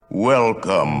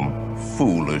Welcome,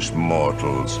 foolish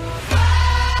mortals.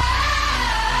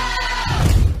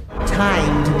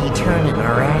 Time to be turning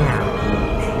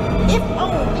around. If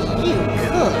only you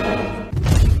could.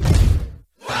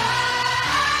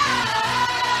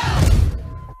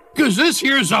 Cause this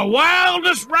here's the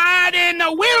wildest ride in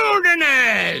the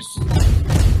wilderness!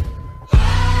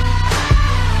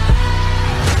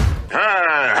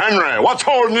 Hey, Henry, what's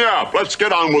holding you up? Let's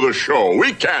get on with the show.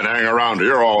 We can't hang around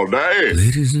here all day.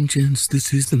 Ladies and gents,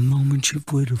 this is the moment you've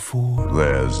waited for.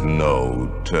 There's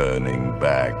no turning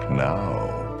back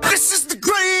now. This is the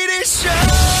greatest show!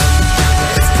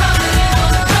 It's coming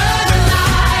on the burning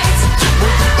lights.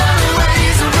 With the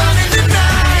runaways are running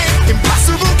tonight.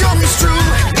 Impossible comes true.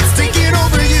 It's taking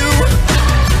over you.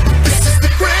 This is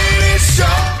the greatest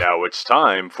show. Now it's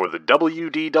time for the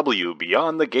WDW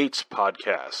Beyond the Gates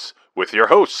podcast with your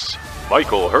hosts,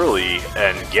 Michael Hurley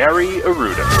and Gary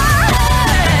Aruda.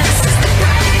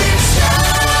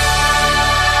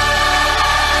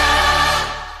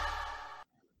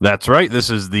 That's right. This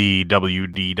is the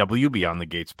WDW Beyond the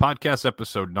Gates podcast,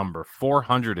 episode number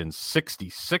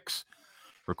 466,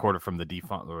 recorded from the D.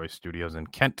 Fauntleroy Studios in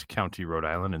Kent County, Rhode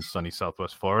Island, in sunny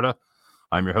Southwest Florida.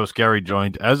 I'm your host, Gary,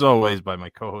 joined, as always, by my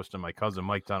co-host and my cousin,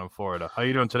 Mike, down in Florida. How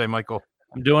you doing today, Michael?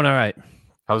 I'm doing all right.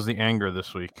 How's the anger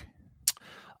this week?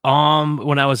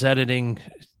 When I was editing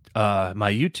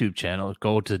my YouTube channel,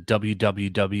 go to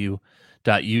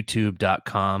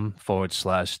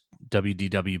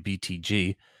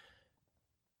www.youtube.com/WDWBTG.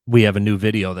 We have a new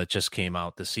video that just came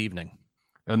out this evening.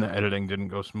 And the editing didn't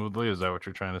go smoothly? Is that what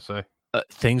you're trying to say?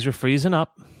 Things were freezing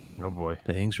up. Oh, boy.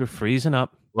 Things were freezing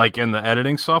up. Like in the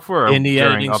editing software? In the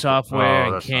editing software,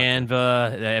 Oh, in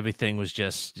Canva, everything was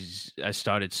just, I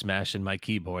started smashing my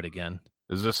keyboard again.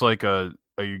 Is this like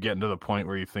are you getting to the point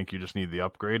where you think you just need the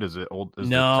upgrade? Is it old?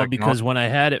 No, because when I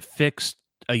had it fixed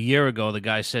a year ago, the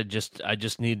guy said I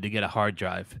just needed to get a hard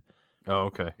drive. Oh,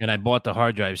 okay. And I bought the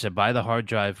hard drive. He said, buy the hard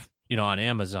drive, on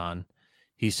Amazon.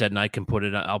 He said, and I'll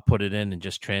put it in and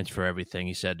just transfer everything.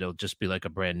 He said, it'll just be like a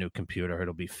brand new computer.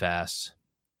 It'll be fast.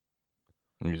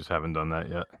 You just haven't done that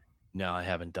yet? No, I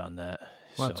haven't done that.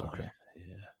 Well, that's okay.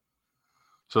 Yeah.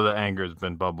 So the anger's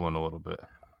been bubbling a little bit.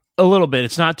 A little bit.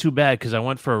 It's not too bad because I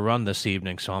went for a run this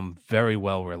evening, so I'm very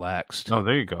well relaxed. Oh,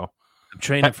 there you go. I'm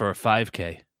training for a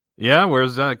 5K. Yeah?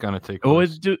 Where's that going to take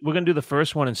place? We're going to do the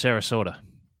first one in Sarasota.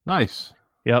 Nice.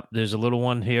 Yep, there's a little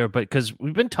one here, but because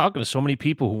we've been talking to so many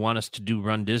people who want us to do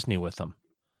Run Disney with them.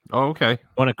 Oh, okay.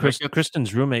 One of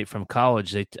Kristen's roommate from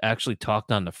college, they actually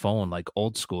talked on the phone like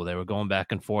old school. They were going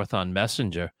back and forth on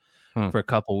Messenger for a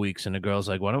couple weeks, and the girl's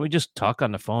like, why don't we just talk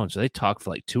on the phone? So they talked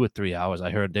for like 2 or 3 hours. I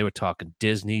heard they were talking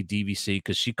Disney, DVC,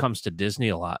 because she comes to Disney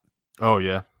a lot. Oh,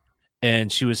 yeah.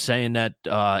 And she was saying that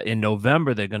in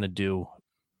November they're going to do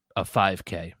a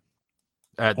 5K.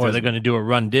 They're going to do a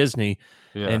Run Disney,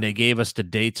 and they gave us the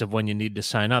dates of when you need to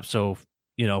sign up. So,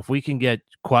 if we can get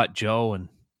Quat Joe and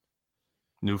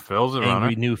New Phil's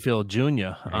Angry New Phil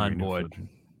Jr. on board.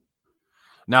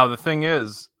 Now, the thing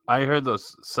is, I heard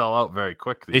those sell out very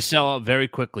quickly. They sell out very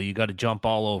quickly. You got to jump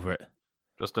all over it.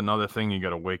 Just another thing you got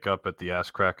to wake up at the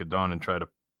ass crack of dawn and try to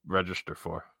register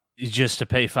for. Just to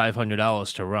pay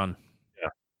 $500 to run. Yeah.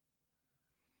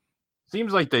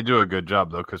 Seems like they do a good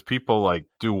job, though, because people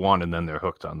do one and then they're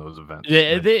hooked on those events.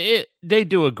 They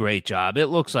do a great job. It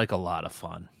looks like a lot of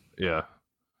fun. Yeah.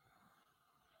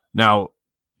 Now,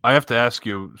 I have to ask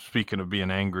you, speaking of being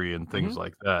angry and things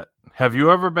like that, have you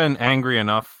ever been angry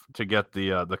enough to get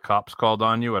the cops called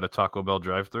on you at a Taco Bell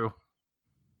drive-thru?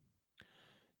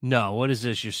 No. What is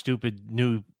this, your stupid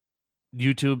new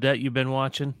YouTube that you've been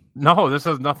watching? No, this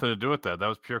has nothing to do with that. That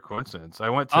was pure coincidence. I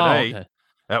went today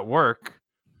at work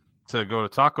to go to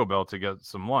Taco Bell to get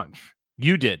some lunch.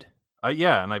 You did?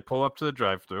 Yeah, and I pull up to the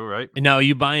drive-thru, right? And now, are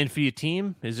you buying for your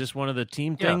team? Is this one of the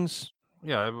team things?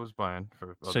 Yeah, I was buying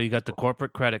for. So you got the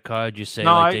corporate credit card. You say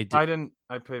no, I didn't.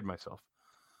 I paid myself.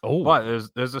 Oh, but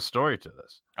there's a story to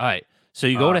this. All right, so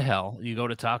you go to hell. You go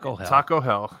to Taco Hell. Taco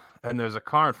Hell, and there's a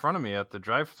car in front of me at the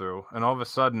drive-thru, and all of a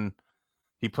sudden,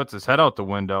 he puts his head out the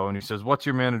window and he says, "What's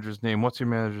your manager's name? What's your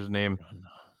manager's name?"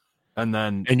 And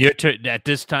then, you're at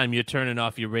this time you're turning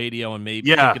off your radio and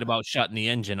maybe thinking about shutting the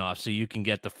engine off so you can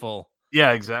get the full.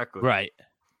 Yeah, exactly. Right.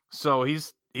 So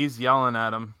he's yelling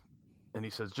at him. And he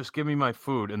says, just give me my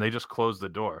food. And they just close the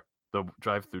door, the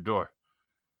drive-through door.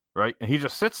 Right? And he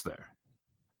just sits there.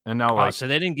 And now, so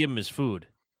they didn't give him his food.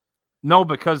 No,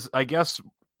 because I guess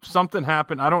something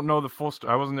happened. I don't know the full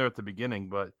story. I wasn't there at the beginning,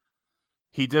 but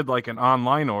he did like an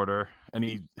online order and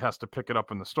he has to pick it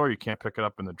up in the store. You can't pick it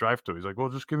up in the drive-thru. He's like, well,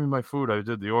 just give me my food. I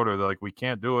did the order. They're like, we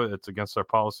can't do it. It's against our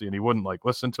policy. And he wouldn't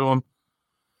listen to him.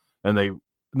 And they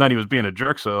And then he was being a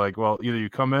jerk. So like, well, either you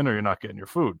come in or you're not getting your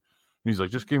food. And he's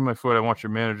like, just give me my food. I want your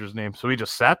manager's name. So he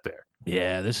just sat there.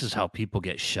 Yeah, this is how people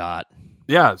get shot.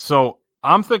 Yeah. So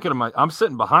I'm thinking I'm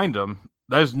sitting behind him.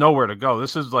 There's nowhere to go.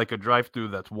 This is like a drive-through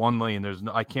that's one lane.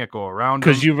 I can't go around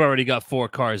because him. you've already got 4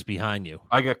 cars behind you.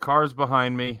 I got cars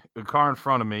behind me, a car in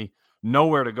front of me.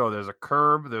 Nowhere to go. There's a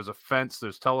curb, there's a fence,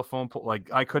 there's telephone pole. Like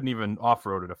I couldn't even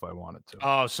off-road it if I wanted to.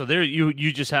 Oh, so there you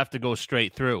just have to go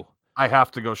straight through. I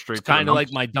have to go straight It's through. kind of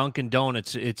like my Dunkin'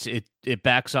 Donuts. It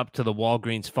backs up to the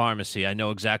Walgreens pharmacy. I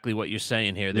know exactly what you're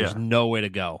saying here. There's nowhere to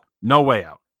go. No way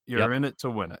out. You're in it to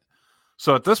win it.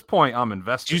 So at this point, I'm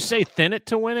invested. Did you say thin it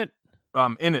to win it?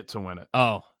 I'm in it to win it.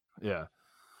 Oh. Yeah.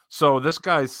 So this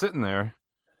guy's sitting there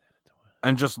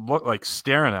and just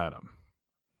staring at him.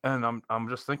 And I'm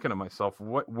just thinking to myself,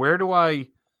 where do I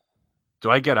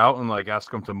get out and like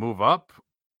ask him to move up?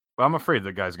 I'm afraid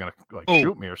the guy's gonna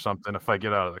shoot me or something if I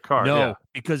get out of the car. No,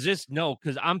 because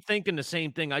I'm thinking the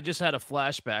same thing. I just had a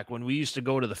flashback when we used to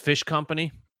go to the fish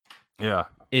company. Yeah.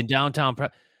 In downtown.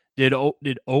 There'd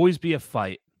always be a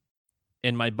fight.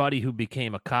 And my buddy who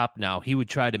became a cop now, he would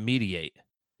try to mediate.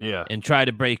 Yeah. And try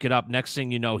to break it up. Next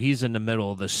thing you know, he's in the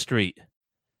middle of the street.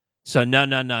 So no.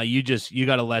 You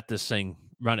got to let this thing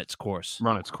run its course.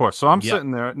 So I'm sitting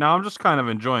there. Now I'm just kind of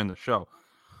enjoying the show.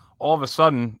 All of a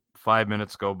sudden, 5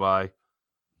 minutes go by.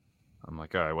 I'm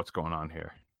like, all right, what's going on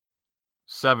here?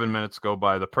 7 minutes go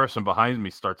by. The person behind me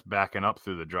starts backing up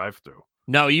through the drive-thru.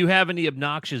 No, you have any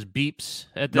obnoxious beeps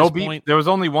at this No beep. point? There was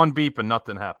only one beep and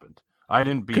nothing happened. I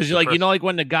didn't beep. Because like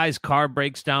when the guy's car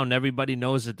breaks down, everybody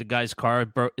knows that the guy's car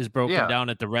is broken down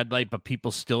at the red light, but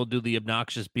people still do the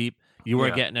obnoxious beep. You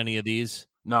weren't getting any of these?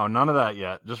 No, none of that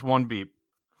yet. Just one beep.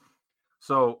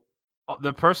 So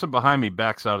the person behind me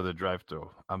backs out of the drive-thru.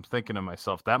 I'm thinking to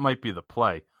myself, that might be the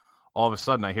play. All of a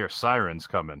sudden, I hear sirens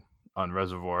coming on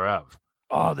Reservoir Ave.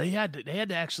 Oh, they had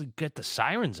to actually get the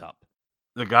sirens up.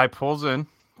 The guy pulls in,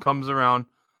 comes around,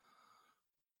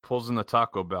 pulls in the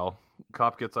Taco Bell.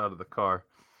 Cop gets out of the car,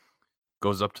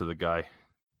 goes up to the guy.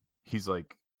 He's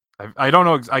like, I don't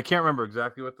know. I can't remember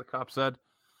exactly what the cop said,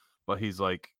 but he's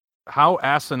like, how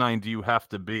asinine do you have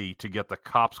to be to get the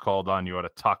cops called on you at a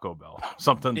Taco Bell?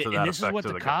 Something to that effect. And this is what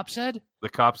the cop said? The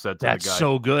cop said to the guy. That's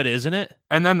so good, isn't it?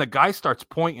 And then the guy starts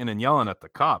pointing and yelling at the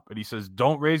cop. And he says,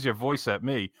 don't raise your voice at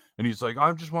me. And he's like,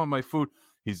 I just want my food.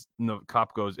 The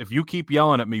cop goes, if you keep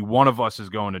yelling at me, one of us is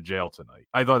going to jail tonight.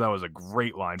 I thought that was a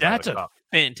great line. That's a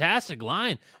fantastic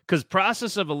line. Because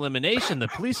process of elimination, the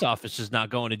police officer's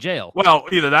not going to jail. Well,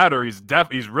 either that or he's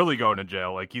really going to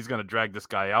jail. Like he's going to drag this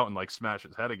guy out and like smash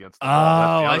his head against the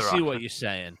wall. I see what you're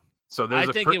saying. So I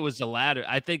think it was the latter.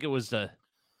 I think it was the.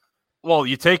 Well,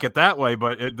 you take it that way,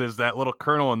 but there's that little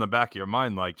kernel in the back of your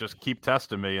mind, like just keep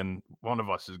testing me, and one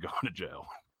of us is going to jail.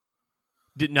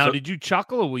 Did you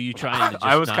chuckle or were you trying to? Just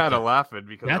I was kind of laughing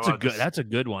because that's a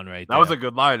good one right there. That was a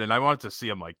good line, and I wanted to see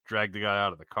him like drag the guy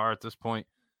out of the car at this point.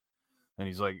 And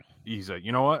he's like,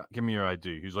 you know what? Give me your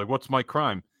ID. He's like, what's my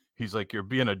crime? He's like, you're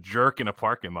being a jerk in a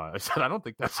parking lot. I said, I don't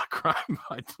think that's a crime.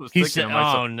 He said,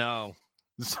 oh no.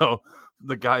 So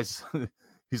the guy's,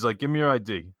 he's like, give me your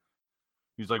ID.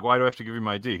 He's like, why do I have to give you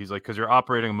my ID? He's like, because you're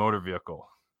operating a motor vehicle.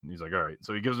 And he's like, all right.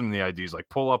 So he gives him the ID. He's like,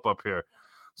 pull up here.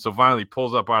 So finally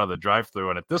pulls up out of the drive-thru.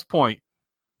 And at this point,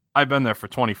 I've been there for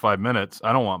 25 minutes.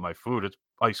 I don't want my food. It's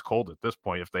ice cold at this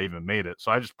point if they even made it.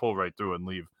 So I just pull right through and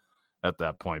leave at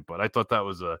that point. But I thought that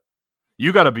was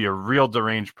you got to be a real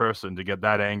deranged person to get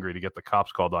that angry to get the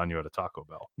cops called on you at a Taco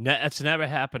Bell. That's never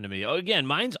happened to me. Oh, again,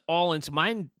 mine's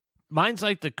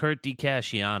like the Kurt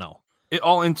DiCasciano.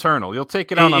 All internal. You'll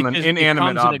take it out on an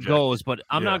inanimate object. It goes, but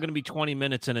I'm not going to be 20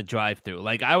 minutes in a drive-thru.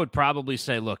 Like I would probably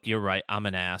say, look, you're right. I'm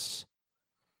an ass.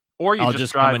 Or I'll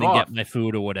just come in and get my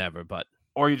food or whatever.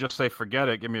 Or you just say, forget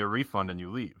it, give me a refund, and you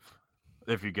leave.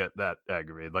 If you get that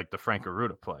aggravated, like the Frank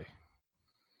Aruda play,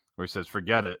 where he says,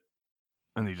 forget it,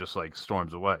 and he just like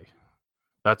storms away.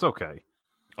 That's okay.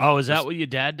 Oh, is that what your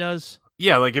dad does?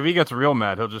 Yeah, like if he gets real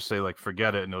mad, he'll just say like,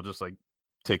 forget it, and he'll just like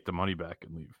take the money back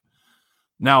and leave.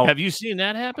 Now, have you seen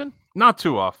that happen? Not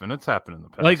too often. It's happened in the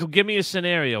past. Like, give me a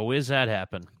scenario. Where's that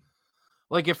happen?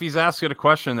 Like if he's asking a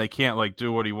question, they can't like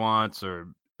do what he wants, or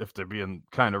if they're being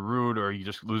kind of rude, or he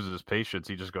just loses his patience,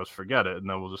 he just goes, forget it, and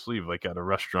then we'll just leave, like at a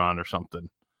restaurant or something.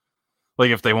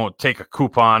 Like if they won't take a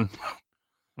coupon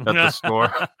at the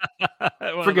store,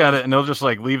 forget it, and they'll just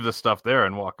like leave the stuff there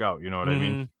and walk out. You know what I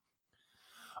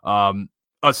mean?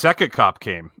 A second cop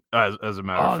came, as a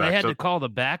matter of fact. Oh, they had to call the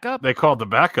backup? They called the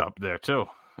backup there, too.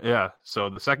 Yeah, so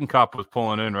the second cop was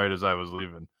pulling in right as I was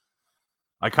leaving.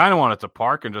 I kind of wanted to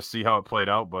park and just see how it played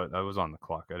out, but I was on the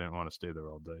clock. I didn't want to stay there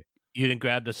all day. You didn't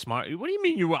grab the smart... What do you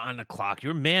mean you were on the clock?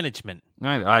 You're management.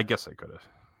 I guess I could have.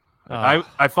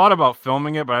 I thought about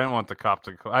filming it, but I didn't want the cop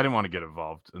to. I didn't want to get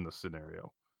involved in the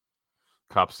scenario.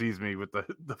 Cop sees me with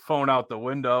the phone out the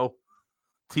window,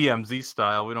 TMZ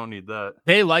style. We don't need that.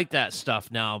 They like that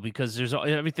stuff now because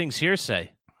everything's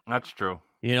hearsay. That's true.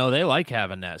 You know, they like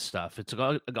having that stuff. It's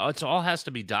all has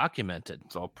to be documented.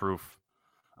 It's all proof.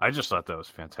 I just thought that was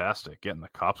fantastic. Getting the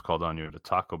cops called on you at a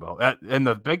Taco Bell. And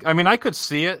the big, I mean, I could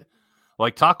see it.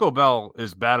 Like Taco Bell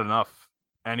is bad enough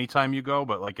anytime you go,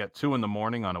 but like at 2 a.m.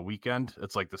 on a weekend,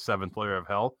 it's like the 7th layer of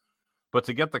hell. But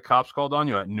to get the cops called on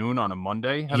you at noon on a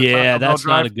Monday, that's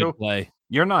not a good play.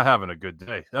 You're not having a good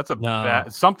day. That's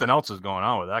bad. Something else is going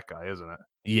on with that guy, isn't it?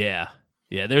 Yeah.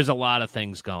 There's a lot of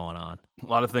things going on. A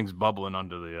lot of things bubbling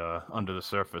under the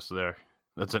surface there.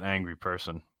 That's an angry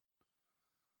person.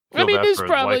 I mean, there's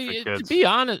probably,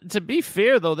 to be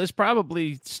fair though, there's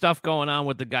probably stuff going on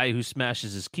with the guy who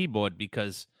smashes his keyboard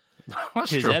because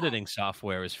his editing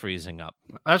software is freezing up.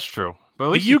 That's true. But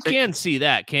at least you can see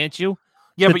that, can't you?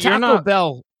 Yeah, but Taco you're not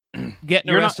Bell.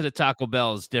 Getting arrested at Taco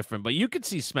Bell is different, but you could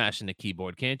see smashing the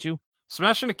keyboard, can't you?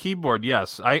 Smashing a keyboard,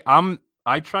 yes.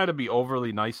 I try to be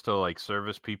overly nice to like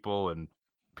service people and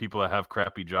people that have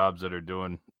crappy jobs that are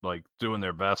doing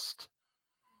their best.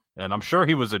 And I'm sure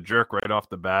he was a jerk right off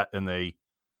the bat, and they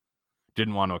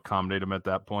didn't want to accommodate him at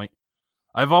that point.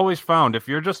 I've always found if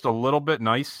you're just a little bit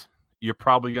nice, you're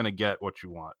probably going to get what you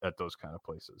want at those kind of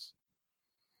places.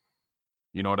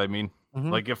 You know what I mean? Mm-hmm.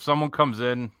 Like if someone comes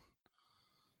in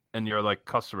and you're like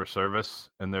customer service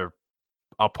and they're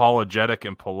apologetic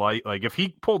and polite, like if he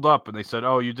pulled up and they said,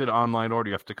 "Oh, you did an online order,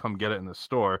 you have to come get it in the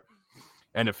store."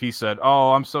 And if he said,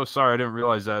 "Oh, I'm so sorry, I didn't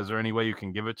realize that. Is there any way you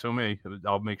can give it to me?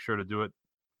 I'll make sure to do it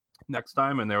next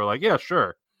time." And they were like, "Yeah,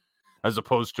 sure." As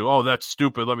opposed to, "Oh, that's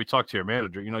stupid. Let me talk to your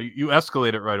manager." You know, you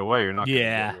escalate it right away. You're not.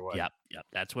 Yeah. Yep.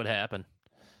 That's what happened.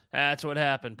 That's what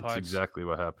happened. Parts. That's exactly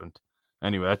what happened.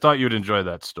 Anyway, I thought you'd enjoy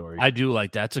that story. I do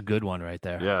like that's a good one right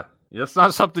there. Yeah. It's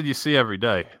not something you see every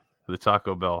day. The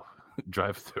Taco Bell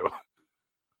drive-through.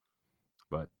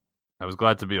 But I was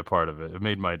glad to be a part of it. It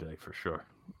made my day for sure.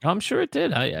 I'm sure it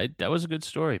did. That was a good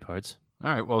story, Parts.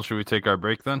 All right. Well, should we take our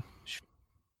break then?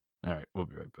 All right. We'll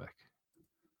be right back.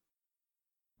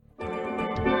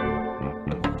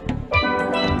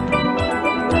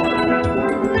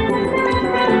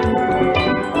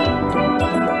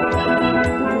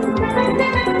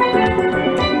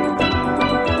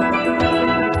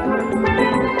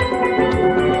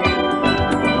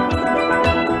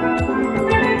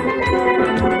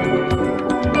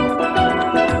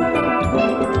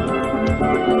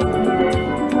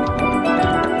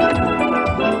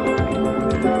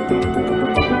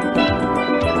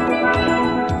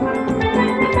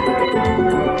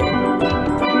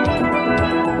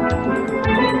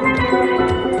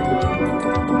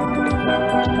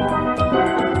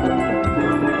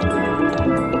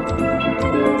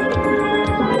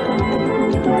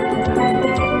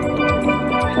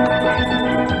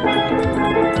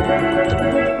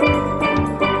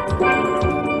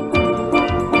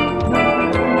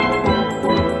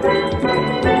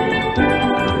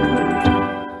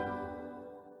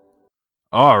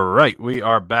 All right, we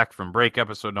are back from break,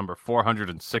 episode number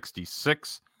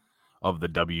 466 of the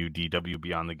WDW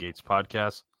Beyond the Gates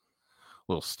podcast.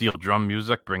 A little steel drum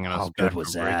music bringing us back. How good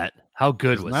was that? How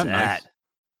good was that? Nice?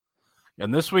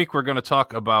 And this week we're going to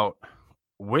talk about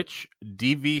which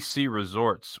DVC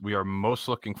resorts we are most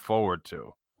looking forward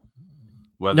to.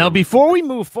 Now, before we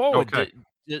move forward, Okay.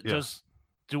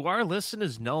 do our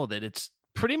listeners know that it's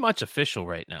pretty much official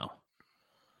right now?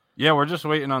 Yeah, we're just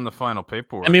waiting on the final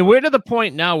paperwork. I mean, we're to the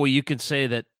point now where you can say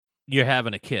that you're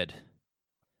having a kid.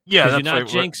 Yeah, you're not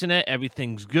jinxing it.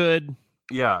 Everything's good.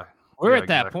 Yeah, we're at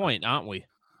that point, aren't we?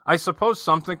 I suppose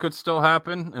something could still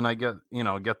happen, and I get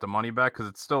the money back because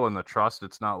it's still in the trust.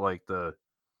 It's not like the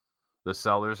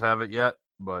sellers have it yet,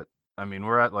 but I mean,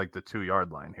 we're at like the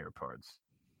 2-yard line here, Pards.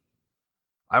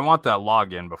 I want that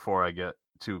login before I get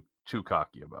too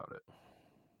cocky about it.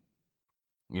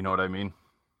 You know what I mean?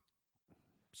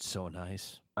 So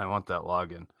nice. I want that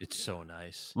login. It's so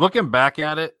nice. Looking back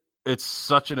at it, it's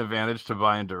such an advantage to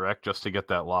buying direct just to get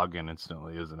that login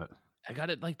instantly, isn't it? I got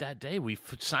it like that day. We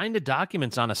signed the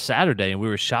documents on a Saturday, and we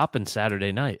were shopping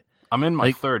Saturday night. I'm in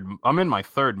my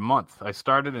third month. I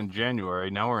started in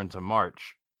January. Now we're into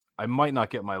March. I might not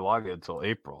get my login until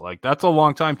April. Like, that's a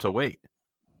long time to wait.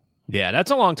 Yeah,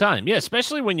 that's a long time. Yeah,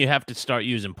 especially when you have to start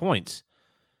using points.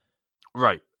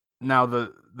 Right. Now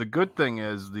the good thing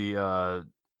is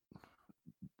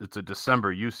it's a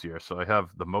December use year, so I have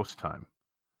the most time.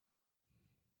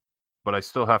 But I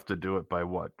still have to do it by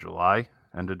what? July?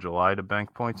 End of July to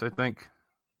bank points, I think.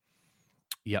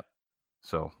 Yep.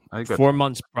 So I got 4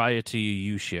 months prior to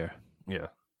your use year. Yeah.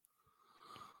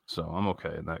 So I'm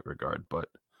okay in that regard. But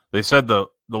they said the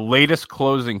latest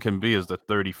closing can be is the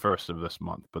 31st of this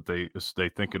month, but they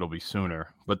think it'll be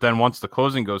sooner. But then once the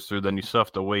closing goes through, then you still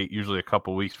have to wait usually a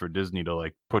couple weeks for Disney to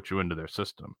like put you into their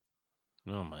system.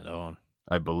 Oh my God.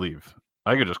 I believe.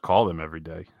 I could just call them every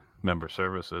day, member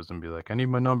services, and be like, I need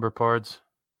my number, Pards.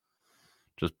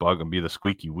 Just bug them, be the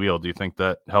squeaky wheel. Do you think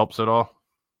that helps at all?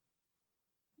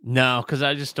 No, because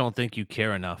I just don't think you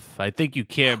care enough. I think you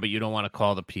care, but you don't want to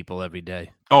call the people every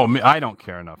day. Oh, I don't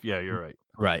care enough. Yeah, you're right.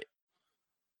 Right.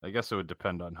 I guess it would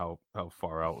depend on how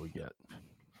far out we get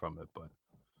from it, but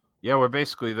yeah, we're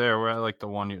basically there. We're at like the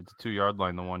 2-yard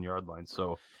line, the 1-yard line.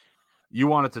 So you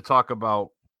wanted to talk about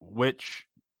which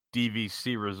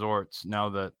DVC resorts, now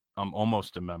that I'm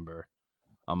almost a member,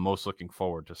 I'm most looking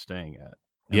forward to staying at.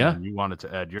 And yeah. You wanted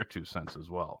to add your 2 cents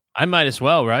as well. I might as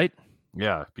well, right?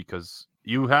 Yeah, because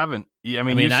you haven't. I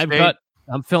mean,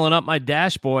 I'm filling up my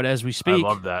dashboard as we speak. I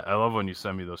love that. I love when you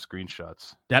send me those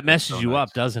screenshots. That messes you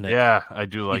up, doesn't it? Yeah, I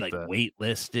do like that.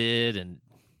 Waitlisted and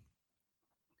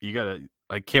you gotta.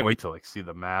 I can't wait to like see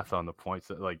the math on the points.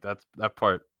 That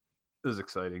part is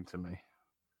exciting to me.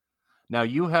 Now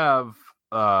you have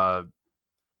a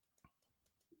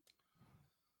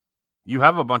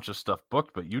bunch of stuff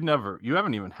booked, but you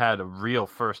haven't even had a real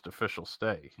first official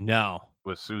stay. No,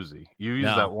 with Susie, you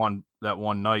used that one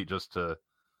night just to.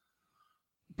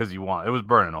 Because it was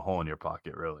burning a hole in your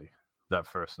pocket, really, that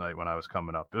first night when I was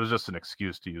coming up. It was just an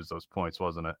excuse to use those points,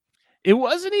 wasn't it? It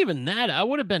wasn't even that. I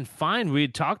would have been fine. We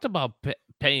had talked about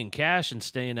paying cash and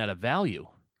staying at a value.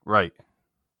 Right.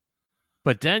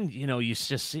 But then, you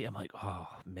just see, I'm like, oh,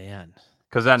 man.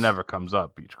 Because that never comes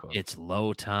up, Beach Club. It's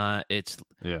low time. It's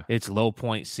low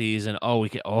point season.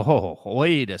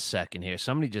 Wait a second here.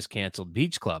 Somebody just canceled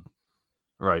Beach Club.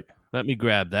 Right. Let me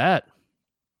grab that.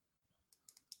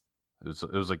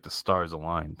 It was like the stars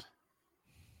aligned.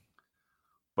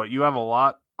 But you have a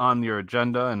lot on your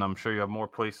agenda, and I'm sure you have more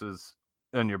places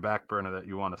in your back burner that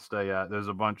you want to stay at. There's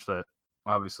a bunch that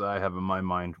obviously I have in my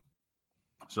mind.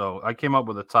 So I came up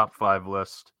with a top 5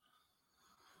 list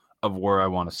of where I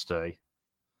want to stay.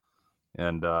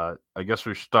 And I guess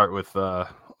we start with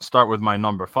my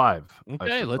number 5.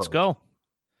 Okay, let's go.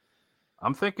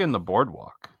 I'm thinking the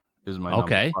Boardwalk is my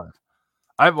number 5.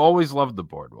 I've always loved the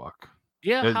Boardwalk.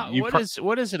 Yeah,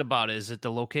 what is it about? Is it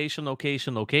the location?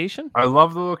 I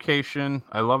love the location.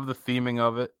 I love the theming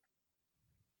of it.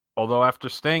 Although after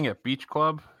staying at Beach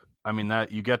Club, I mean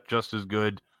that you get just as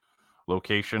good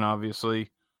location,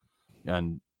 obviously,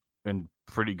 and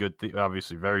pretty good,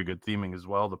 obviously very good theming as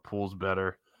well. The pool's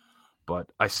better, but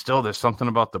there's something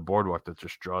about the Boardwalk that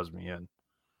just draws me in.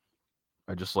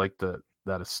 I just like that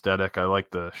aesthetic. I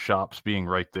like the shops being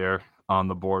right there on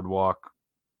the Boardwalk.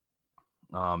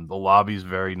 The lobby's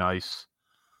very nice.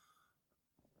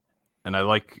 And I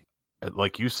like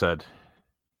you said,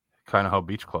 kind of how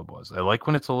Beach Club was. I like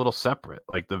when it's a little separate.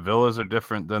 Like the villas are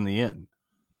different than the inn.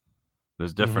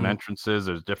 There's different entrances.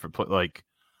 There's different,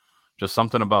 just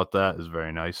something about that is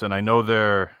very nice. And I know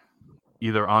they're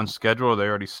either on schedule or they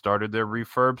already started their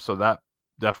refurb. So that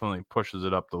definitely pushes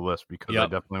it up the list because I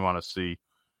definitely want to see.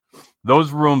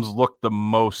 Those rooms look the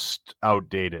most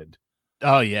outdated.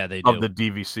 Oh, yeah, they do. Of the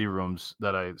DVC rooms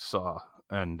that I saw.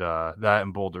 And that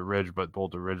and Boulder Ridge, but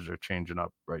Boulder Ridge are changing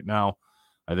up right now.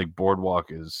 I think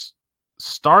Boardwalk is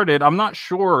started. I'm not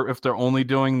sure if they're only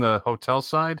doing the hotel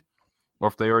side or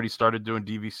if they already started doing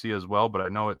DVC as well, but I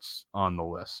know it's on the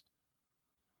list.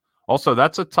 Also,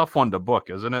 that's a tough one to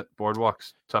book, isn't it?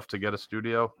 Boardwalk's tough to get a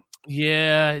studio.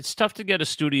 Yeah, it's tough to get a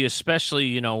studio,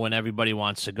 especially, when everybody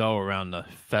wants to go around the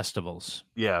festivals.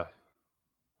 Yeah,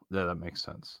 that makes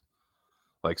sense.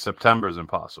 Like September is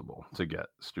impossible to get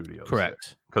studios.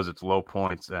 Correct. Because it's low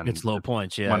points and it's low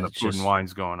points, yeah. When the food and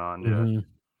wine's going on, yeah.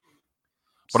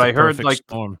 But I heard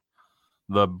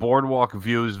the Boardwalk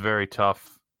view is very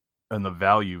tough and the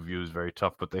value view is very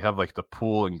tough, but they have like the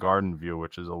pool and garden view,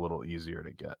 which is a little easier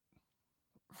to get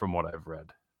from what I've read.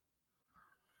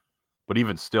 But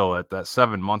even still, at that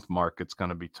 7-month mark, it's going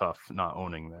to be tough not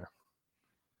owning there.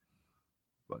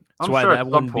 But I'm sure at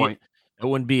some point. It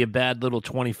wouldn't be a bad little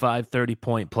 25,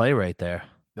 30-point play right there.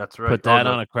 That's right. Put that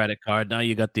on a credit card. Now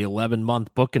you got the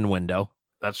 11-month booking window.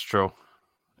 That's true.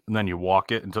 And then you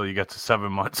walk it until you get to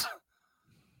 7 months.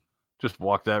 Just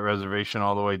walk that reservation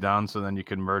all the way down so then you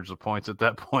can merge the points at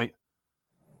that point.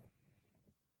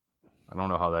 I don't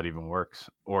know how that even works.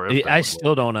 Or if I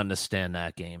still don't understand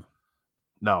that game.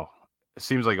 No. It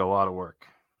seems like a lot of work.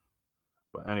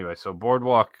 But anyway, so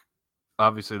Boardwalk,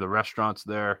 obviously the restaurants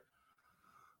there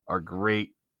are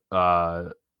great.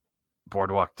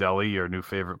 Boardwalk Deli, your new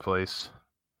favorite place.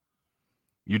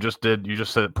 You just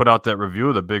said put out that review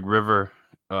of the Big River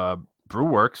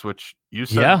Brewworks, which you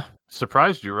said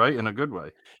surprised you, right? In a good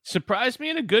way. Surprised me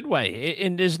in a good way.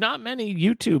 And there's not many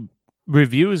YouTube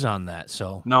reviews on that.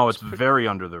 So no, it's very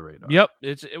under the radar. Yep.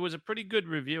 It was a pretty good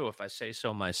review, if I say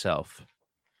so myself.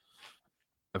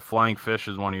 The Flying Fish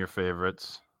is one of your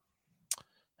favorites.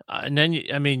 And then,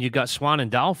 you got Swan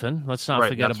and Dolphin. Let's not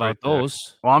forget about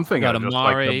those. Well, I'm thinking got of just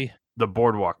Amari. like the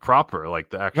boardwalk proper, like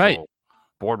the actual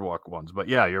boardwalk ones. But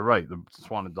yeah, you're right. The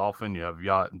Swan and Dolphin, you have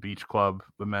Yacht and Beach Club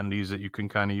amenities that you can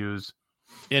kind of use.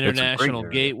 International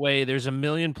Gateway. There's a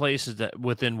million places that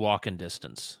within walking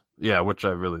distance. Yeah, which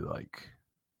I really like.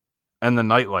 And the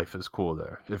nightlife is cool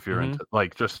there if you're into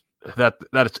like just that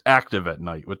it's active at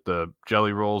night with the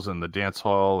jelly rolls and the dance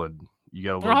hall, and you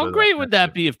get a little How great would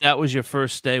that be if that was your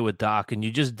first stay with Doc and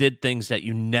you just did things that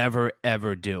you never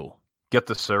ever do? Get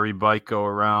the Surrey bike, go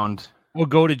around. Or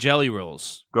go to Jelly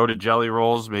Rolls. Go to Jelly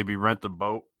Rolls, maybe rent the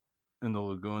boat in the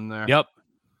lagoon there. Yep.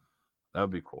 That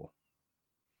would be cool.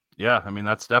 Yeah, I mean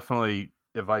that's definitely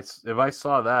if I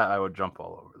saw that, I would jump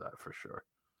all over that for sure.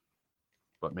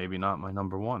 But maybe not my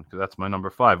number one, because that's my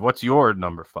number 5. What's your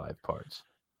number 5 parts?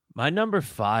 My number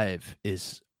 5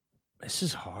 is, this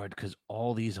is hard because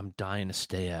all these I'm dying to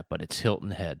stay at, but it's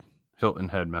Hilton Head. Hilton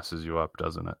Head messes you up,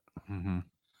 doesn't it? Mm-hmm.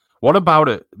 What about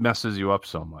it messes you up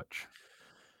so much?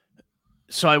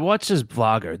 So I watched this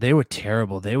vlogger. They were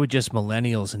terrible. They were just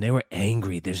millennials, and they were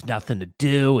angry. There's nothing to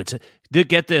do.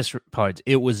 Get this, parts.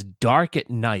 It was dark at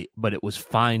night, but it was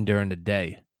fine during the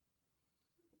day.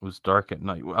 It was dark at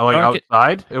night. Like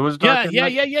outside? It was dark at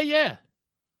night? Yeah.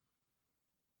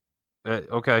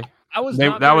 Okay.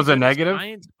 That was a negative?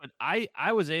 Science, but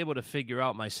I was able to figure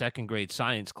out my second grade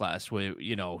science class where,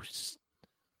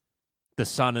 the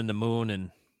sun and the moon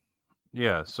and...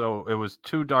 Yeah, so it was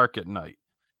too dark at night.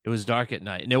 It was dark at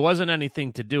night. And there wasn't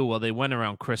anything to do. Well, they went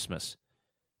around Christmas.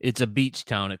 It's a beach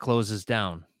town. It closes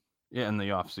down. Yeah, in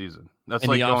the off season. That's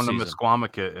like going to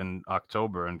Misquamicut in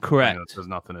October and correct. There's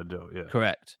nothing to do. Yeah,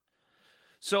 correct.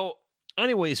 So,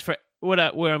 anyways, for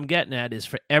where I'm getting at is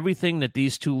for everything that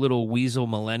these two little weasel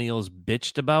millennials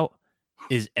bitched about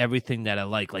is everything that I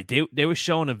like. Like they were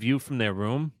showing a view from their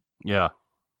room. Yeah,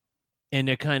 and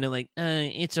they're kind of like,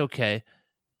 it's okay.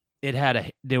 It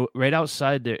had right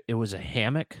outside there. It was a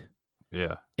hammock.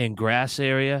 Yeah, and grass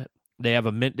area. They have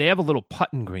a little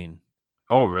putting green.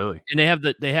 Oh, really? And they have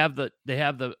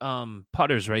the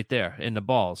putters right there in the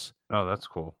balls. Oh, that's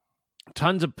cool.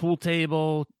 Tons of pool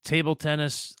table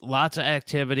tennis, lots of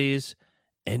activities,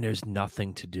 and there's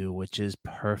nothing to do, which is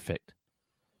perfect.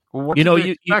 Well, what did they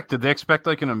expect? Did they expect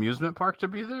like an amusement park to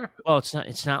be there? Well,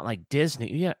 it's not like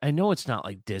Disney. Yeah, I know it's not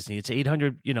like Disney. It's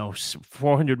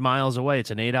 400 miles away.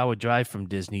 It's an 8-hour drive from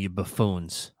Disney, you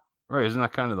buffoons. Right, isn't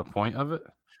that kind of the point of it?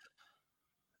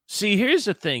 See, here's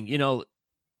the thing,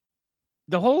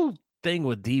 the whole thing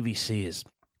with DVC is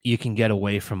you can get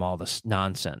away from all this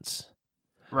nonsense.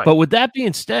 Right. But with that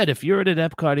being said, if you're at an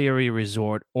Epcot area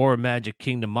resort or a Magic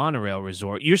Kingdom monorail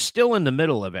resort, you're still in the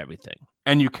middle of everything.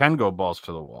 And you can go balls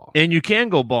to the wall. And you can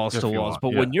go balls to walls.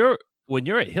 But when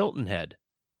you're at Hilton Head,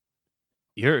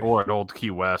 or at Old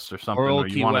Key West or something, or Old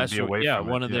Key West, from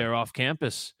one of their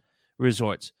off-campus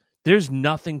resorts, there's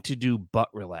nothing to do but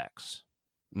relax.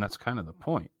 And that's kind of the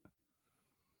point.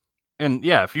 And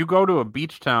yeah, if you go to a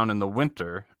beach town in the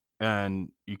winter and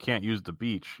you can't use the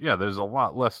beach, there's a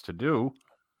lot less to do.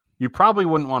 You probably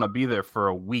wouldn't want to be there for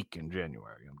a week in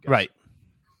January, I'm guessing. Right.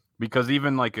 Because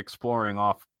even like exploring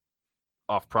off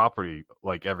property,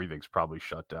 like everything's probably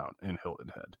shut down in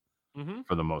Hilton Head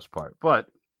for the most part. But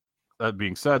that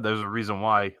being said, there's a reason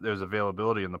why there's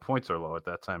availability and the points are low at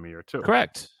that time of year too.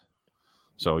 Correct.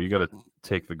 So you got to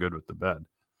take the good with the bad.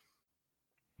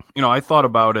 I thought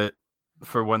about it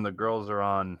for when the girls are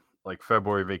on like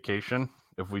February vacation.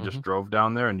 If we just drove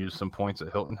down there and used some points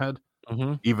at Hilton Head,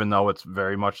 even though it's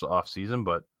very much the off season,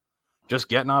 but just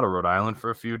getting out of Rhode Island for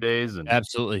a few days and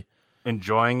absolutely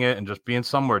enjoying it and just being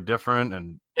somewhere different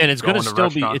and it's going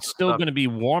to still going to be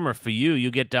warmer for you.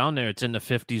 You get down there, it's in the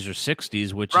 50s or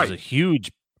 60s, which is a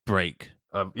huge break.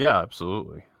 Yeah,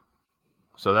 absolutely.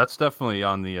 So that's definitely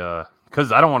on the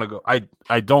because I don't want to go.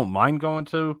 I don't mind going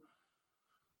to.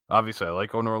 Obviously, I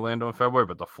like going to Orlando in February,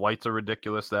 but the flights are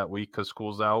ridiculous that week because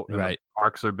school's out and the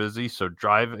parks are busy. So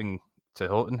driving to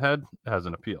Hilton Head has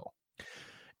an appeal.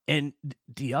 And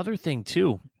the other thing,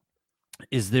 too,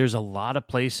 is there's a lot of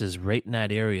places right in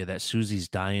that area that Susie's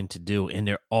dying to do, and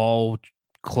they're all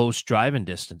close driving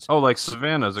distance. Oh, like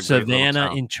Savannah's a great little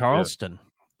town. in Charleston.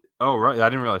 Yeah. Oh, right. I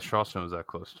didn't realize Charleston was that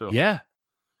close, too. Yeah.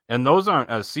 And those aren't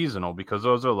as seasonal because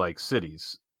those are like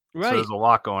cities. Right. So there's a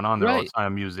lot going on there all the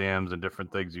time, museums and different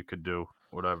things you could do.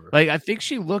 whatever. Like, I think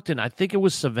she looked, and I think it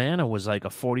was Savannah was like a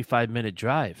 45-minute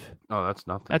drive. Oh, that's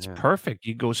nothing. That's yeah. perfect.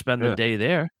 You go spend Yeah. the day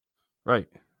there. Right.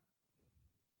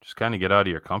 Just kind of get out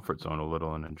of your comfort zone a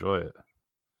little and enjoy it.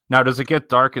 Now, does it get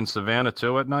dark in Savannah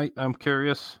too at night? I'm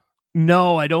curious.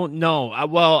 No, I don't know.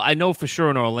 Well, I know for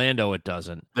sure in Orlando it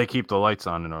doesn't. They keep the lights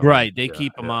on in Orlando. Right, they Yeah,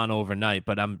 keep them yeah. on overnight,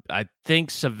 but I think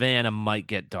Savannah might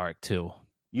get dark too.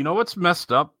 You know what's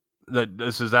messed up? That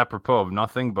this is apropos of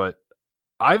nothing, but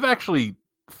I've actually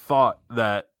thought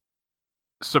that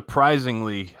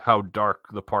surprisingly how dark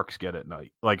the parks get at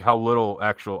night, like how little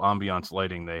actual ambiance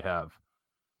lighting they have.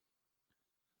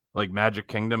 Like Magic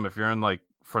Kingdom, if you're in like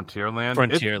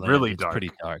Frontierland, it's really dark.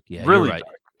 Pretty dark. Yeah, really you're right.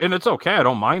 dark. And it's okay. I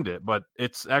don't mind it, but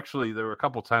it's actually, there were a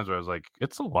couple times where I was like,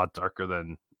 it's a lot darker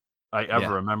than I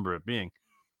ever remember it being.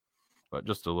 But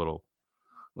just a little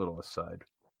aside.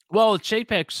 Well,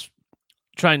 Chapek's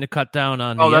trying to cut down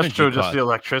on. Oh, the that's energy true. Just cost. the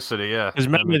electricity. Yeah. Because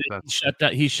That remember, makes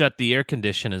sense. he shut the air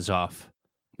conditioners off.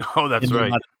 Oh, that's in a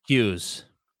right. lot of queues.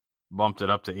 Bumped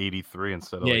it up to 83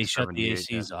 instead of Yeah, like he shut the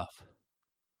 78, ACs off.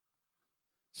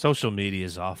 Social media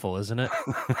is awful, isn't it?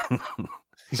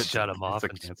 He It's shut a- them off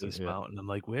it's a in cancer, Space yeah. Mountain. I'm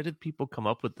like, where did people come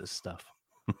up with this stuff?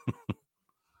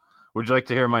 Would you like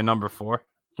to hear my number 4?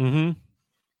 Mm-hmm.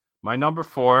 My number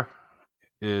 4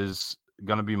 is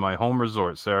going to be my home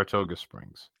resort, Saratoga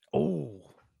Springs. Oh.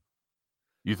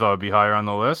 You thought it'd be higher on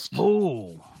the list?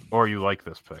 Oh. Or you like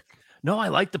this pick? No, I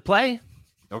like to play.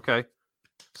 Okay.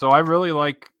 So I really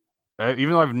like,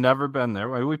 even though I've never been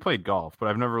there, we played golf, but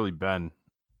I've never really been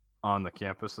on the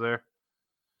campus there.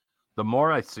 The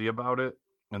more I see about it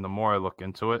and the more I look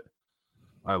into it,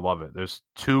 I love it. There's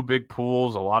 2 big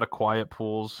pools, a lot of quiet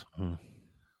pools. Hmm.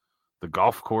 The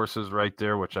golf course is right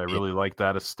there, which I really like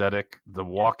that aesthetic. The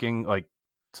walking, like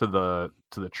to the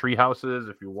tree houses,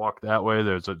 if you walk that way,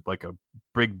 there's a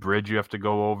big bridge you have to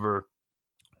go over.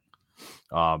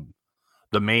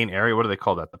 The main area, what do they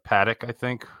call that? The paddock, I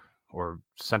think, or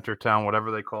Centertown,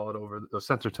 whatever they call it over. The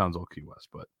Centertown's Old Key West,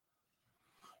 but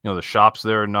the shops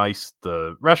there are nice.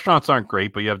 The restaurants aren't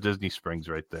great, but you have Disney Springs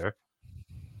right there.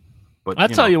 But I'll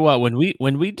tell you what,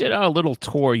 when we did our little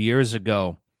tour years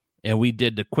ago, and we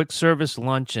did the quick service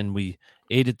lunch, and we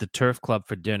ate at the Turf Club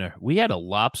for dinner, we had a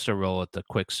lobster roll at the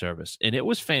quick service, and it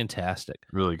was fantastic.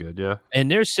 Really good, yeah. And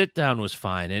their sit down was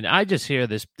fine. And I just hear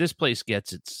this place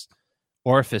gets its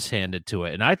orifice handed to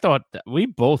it, and I thought that we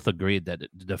both agreed that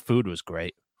the food was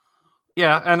great.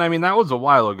 Yeah, and I mean that was a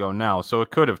while ago now, so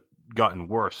it could have gotten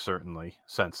worse certainly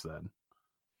since then.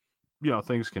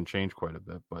 Things can change quite a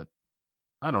bit, but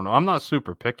I don't know. I'm not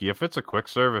super picky. If it's a quick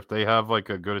serve, if they have like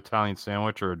a good Italian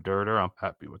sandwich or a dirter, I'm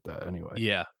happy with that anyway.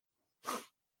 Yeah.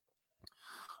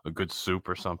 A good soup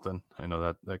or something. I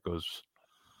know that goes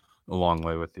a long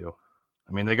way with you.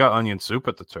 I mean, they got onion soup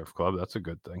at the Turf Club. That's a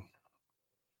good thing.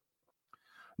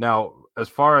 Now, as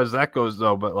far as that goes,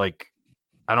 though, but like,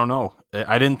 I don't know.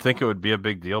 I didn't think it would be a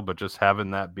big deal, but just having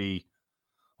that be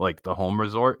like the home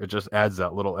resort, it just adds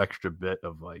that little extra bit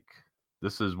of like,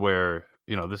 this is where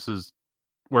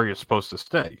you're supposed to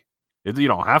stay. You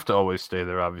don't have to always stay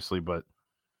there, obviously, but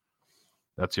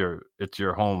it's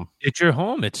your home. It's your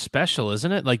home. It's special,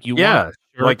 isn't it? Like you want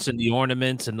shirts and the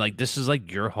ornaments, and like this is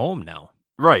like your home now.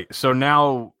 Right. So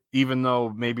now, even though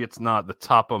maybe it's not the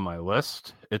top of my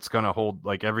list, it's going to hold,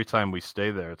 like every time we stay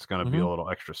there, it's going to be a little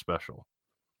extra special.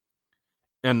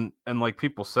 And like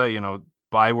people say,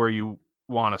 buy where you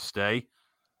want to stay.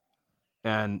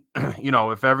 And,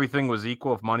 if everything was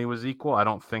equal, if money was equal, I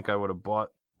don't think I would have bought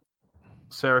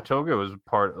Saratoga. It was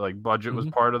budget was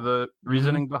part of the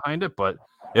reasoning behind it. But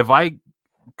if I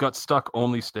got stuck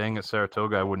only staying at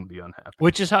Saratoga, I wouldn't be unhappy.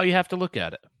 Which is how you have to look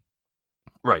at it.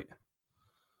 Right.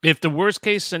 If the worst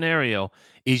case scenario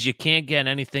is you can't get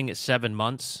anything at 7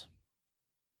 months,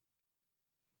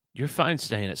 you're fine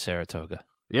staying at Saratoga.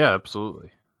 Yeah,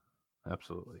 absolutely.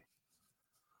 Absolutely.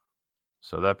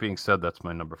 So that being said, that's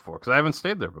my number 4 because I haven't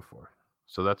stayed there before.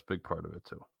 So that's a big part of it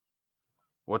too.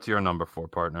 What's your number 4,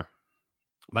 partner?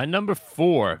 My number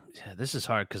 4, this is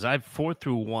hard because 4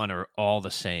 through 1 are all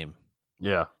the same.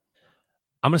 Yeah.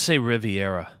 I'm going to say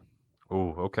Riviera.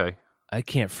 Oh, okay. I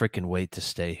can't freaking wait to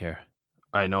stay here.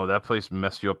 I know that place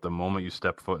messed you up the moment you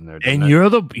step foot in there. And you're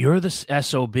the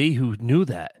SOB who knew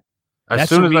that. As That's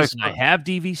soon the as reason I have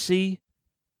DVC.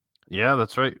 Yeah,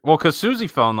 that's right. Well, because Susie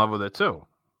fell in love with it too.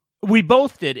 We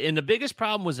both did, and the biggest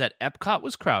problem was that Epcot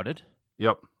was crowded.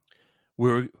 Yep.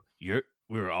 We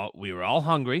were all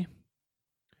hungry.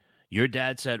 Your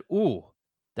dad said, "Ooh,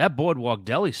 that Boardwalk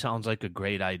Deli sounds like a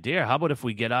great idea. How about if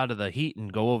we get out of the heat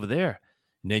and go over there?"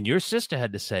 And then your sister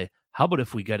had to say, "How about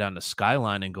if we get on the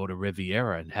Skyline and go to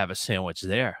Riviera and have a sandwich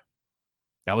there?"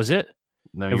 That was it.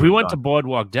 No, if we went to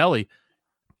Boardwalk Deli,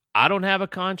 I don't have a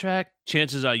contract.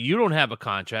 Chances are you don't have a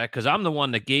contract because I'm the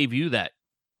one that gave you that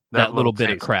little bit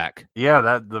of taste. crack. Yeah,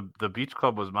 that the beach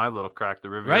club was my little crack. The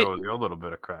Riviera Right. was your little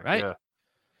bit of crack. Right. Yeah.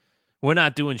 We're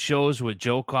not doing shows with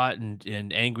Joe Cott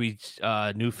and Angry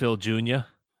Newfield Jr.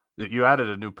 You added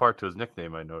a new part to his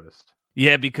nickname, I noticed.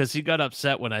 Yeah, because he got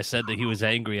upset when I said that he was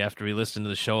angry after he listened to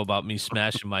the show about me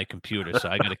smashing my computer. So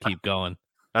I got to keep going.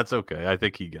 That's okay. I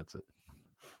think he gets it.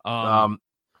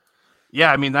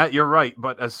 Yeah, I mean that you're right.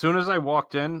 But as soon as I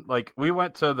walked in, like we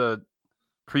went to the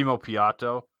Primo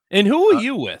Piatto. And who were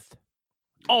you with?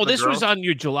 Oh, the this was girls. on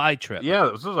your July trip. Yeah,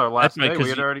 this was our last right, day. 'cause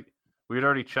We had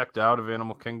already checked out of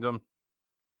Animal Kingdom.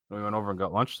 We went over and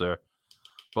got lunch there.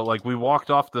 But like we walked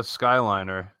off the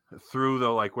Skyliner through the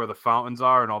like where the fountains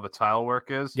are and all the tile work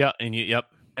is. Yeah, and yep.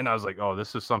 And I was like, oh,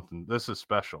 this is something. This is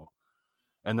special.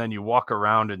 And then you walk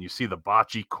around and you see the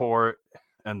bocce court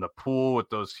and the pool with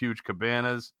those huge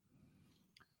cabanas.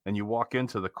 And you walk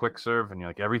into the quick serve and you're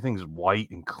like, everything's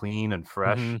white and clean and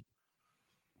fresh. Mm-hmm.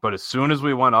 But as soon as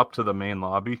we went up to the main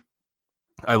lobby,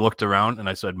 I looked around and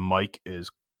I said, Mike is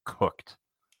cooked.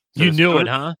 So You knew it,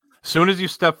 huh? As soon as you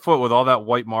step foot with all that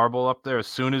white marble up there, as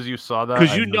soon as you saw that,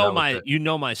 Because I you knew know that was it. you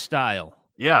know my style.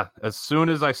 Yeah, as soon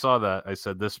as I saw that, I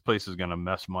said, this place is going to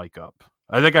mess Mike up.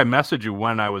 I think I messaged you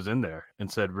when I was in there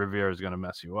and said, Riviera is going to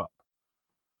mess you up.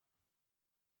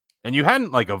 And you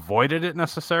hadn't like avoided it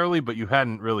necessarily, but you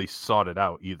hadn't really sought it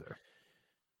out either.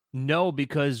 No,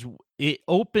 because it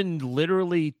opened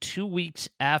literally 2 weeks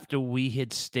after we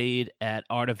had stayed at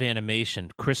Art of Animation,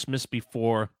 Christmas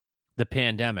before the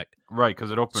pandemic. Right,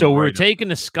 because it opened. So we were right taking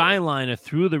the Skyliner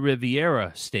through the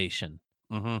Riviera station.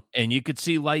 Mm-hmm. And you could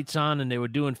see lights on, and they were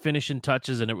doing finishing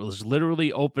touches, and it was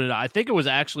literally opening. I think it was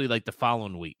actually like the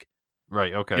following week.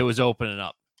 Right. Okay. It was opening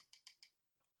up.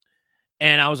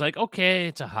 And I was like, okay,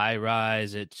 it's a high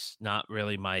rise. It's not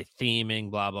really my theming,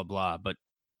 blah, blah, blah. But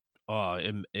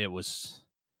it was.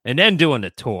 And then doing the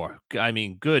tour. I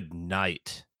mean, good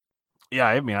night. Yeah,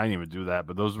 I mean, I didn't even do that,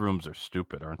 but those rooms are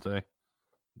stupid, aren't they?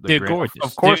 They're gorgeous.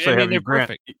 Of course, they're have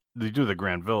perfect. They do the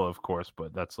Grand Villa, of course,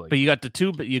 but that's like. But you got the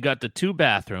two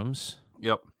bathrooms.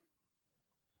 Yep.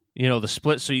 You know, the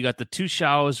split. So you got the two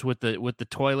showers with the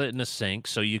toilet and the sink.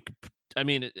 So you could. I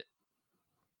mean,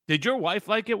 did your wife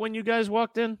like it when you guys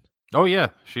walked in? Oh yeah,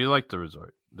 she liked the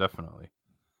resort, definitely.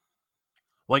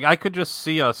 Like I could just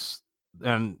see us,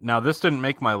 and now this didn't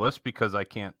make my list because I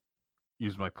can't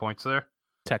use my points there.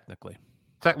 Technically,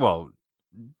 well,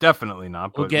 definitely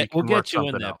not. But we'll get you in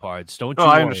something there, out. Pards. Don't No, you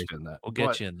I worry. understand that. We'll get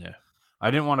but you in there. I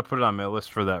didn't want to put it on my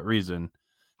list for that reason.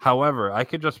 However, I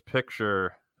could just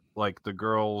picture like the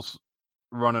girls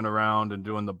running around and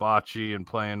doing the bocce and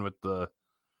playing with the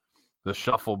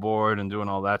shuffleboard and doing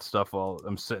all that stuff while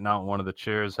I'm sitting out in one of the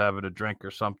chairs having a drink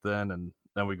or something, and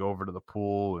then we go over to the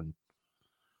pool and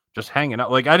just hanging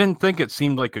out. Like I didn't think it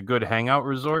seemed like a good hangout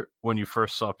resort when you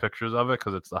first saw pictures of it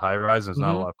because it's the high rise. There's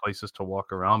not a lot of places to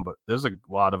walk around, but there's a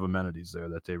lot of amenities there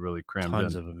that they really crammed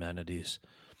Tons in. of amenities.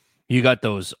 You got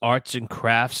those arts and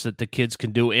crafts that the kids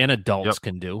can do and adults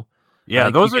can do. Yeah,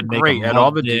 Like, those you are can make great a at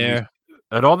all mug the there.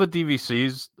 at all the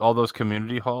DVCs. All those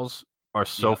community halls are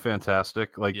so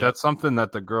fantastic. Like that's something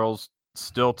that the girls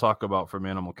still talk about from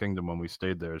Animal Kingdom when we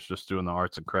stayed there. Is just doing the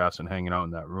arts and crafts and hanging out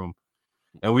in that room.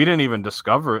 And we didn't even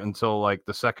discover it until like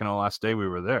the second to last day we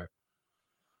were there.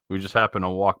 We just happened to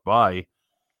walk by.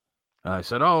 And I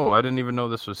said, "Oh, I didn't even know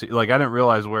this was like I didn't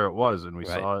realize where it was." And we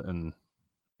saw it, and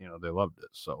they loved it.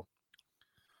 So.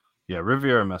 Yeah,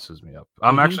 Riviera messes me up.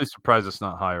 I'm actually surprised it's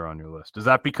not higher on your list. Is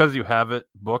that because you have it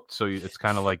booked, so it's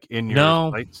kind of like in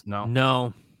your sights?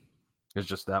 No. It's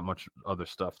just that much other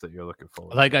stuff that you're looking for.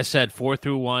 Like I said, 4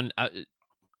 through 1.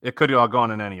 It could have all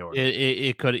gone in any order.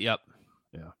 It could. Yep.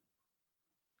 Yeah.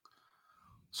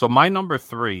 So my number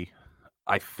 3,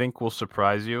 I think will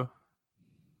surprise you,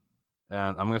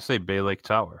 and I'm going to say Bay Lake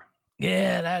Tower.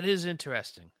 Yeah, that is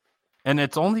interesting. And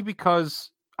it's only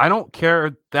because I don't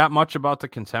care that much about the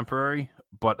contemporary,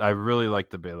 but I really like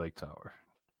the Bay Lake Tower.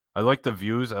 I like the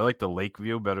views. I like the lake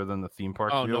view better than the theme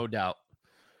park view. Oh, no doubt.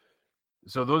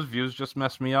 So those views just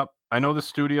mess me up. I know the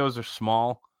studios are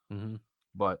small, Mm-hmm.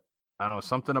 but I don't know,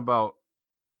 something about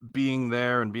being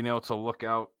there and being able to look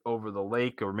out over the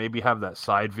lake or maybe have that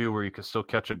side view where you can still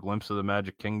catch a glimpse of the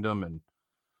Magic Kingdom, and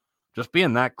just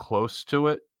being that close to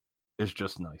it is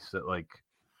just nice. That like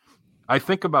I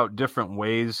think about different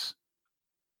ways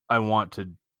I want to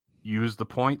use the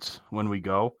points when we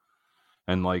go,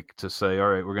 and like to say, all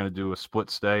right, we're going to do a split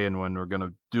stay, and when we're going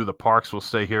to do the parks, we'll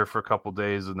stay here for a couple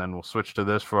days, and then we'll switch to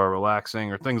this for our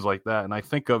relaxing or things like that. And I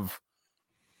think of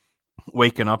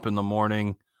waking up in the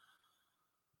morning,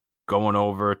 going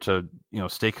over to,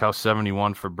 Steakhouse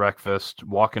 71 for breakfast,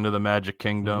 walk into the Magic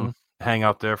Kingdom, hang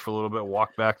out there for a little bit,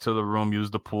 walk back to the room, use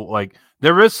the pool. Like,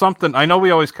 there is something. I know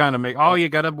we always kind of make, you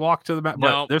got to walk to the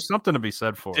but there's something to be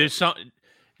said for it.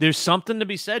 There's something to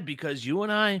be said because you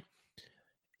and I,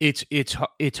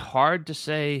 it's hard to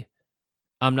say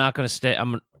I'm not going to stay.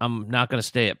 I'm not going to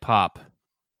stay at Pop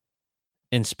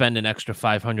and spend an extra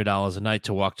 $500 a night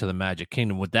to walk to the Magic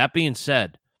Kingdom. With that being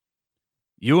said,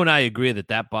 you and I agree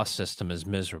that bus system is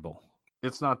miserable.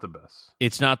 It's not the best.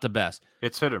 It's not the best.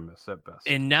 It's hit or miss at best.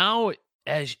 And now,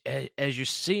 as you're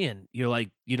seeing, you're like,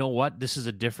 you know what? This is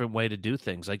a different way to do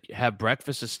things. Like, have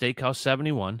breakfast at Steakhouse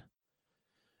 71,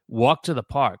 walk to the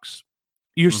parks.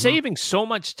 You're saving so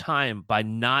much time by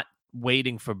not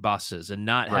waiting for buses and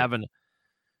not having.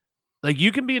 Like,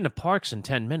 you can be in the parks in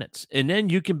 10 minutes, and then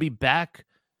you can be back.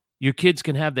 Your kids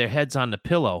can have their heads on the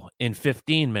pillow in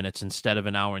 15 minutes instead of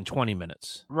an hour and 20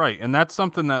 minutes. Right, and that's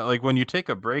something that, like, when you take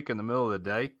a break in the middle of the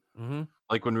day,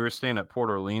 like when we were staying at Port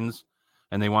Orleans,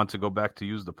 and they want to go back to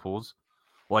use the pools,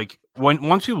 like,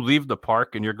 once you leave the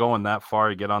park and you're going that far,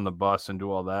 you get on the bus and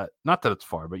do all that. Not that it's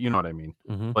far, but you know what I mean.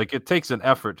 Like, it takes an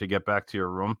effort to get back to your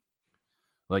room.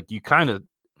 Like,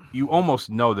 you almost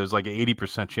know there's like an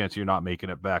 80% chance you're not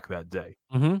making it back that day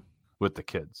with the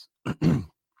kids,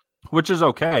 which is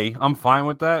okay. I'm fine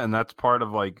with that. And that's part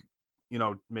of, like,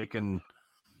 making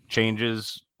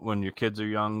changes when your kids are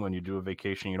young. When you do a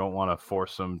vacation, you don't want to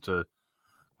force them to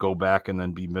go back and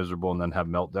then be miserable and then have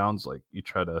meltdowns. Like, you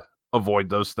try to avoid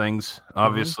those things,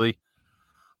 obviously.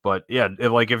 But yeah,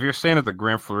 if you're staying at the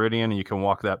Grand Floridian and you can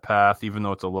walk that path, even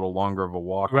though it's a little longer of a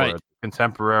walk, right, or a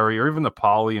Contemporary, or even the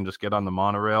Poly, and just get on the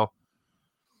monorail,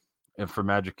 and for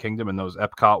Magic Kingdom and those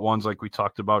Epcot ones, like we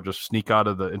talked about, just sneak out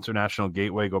of the International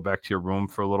Gateway, go back to your room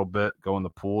for a little bit, go in the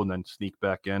pool, and then sneak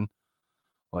back in.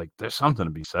 Like, there's something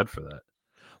to be said for that.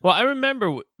 Well, I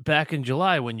remember back in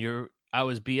July when I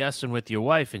was BSing with your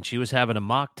wife, and she was having a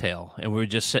mocktail, and we were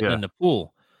just sitting in the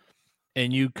pool.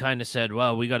 And you kind of said,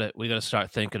 well, we gotta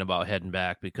start thinking about heading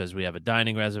back because we have a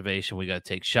dining reservation. We got to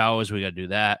take showers. We got to do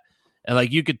that. And,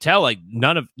 like, you could tell, like,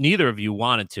 neither of you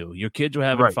wanted to. Your kids were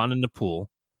having fun in the pool.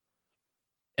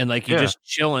 And, like, you're just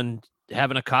chilling,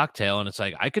 having a cocktail. And it's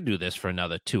like, I could do this for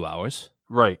another 2 hours.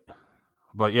 Right.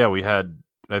 But yeah,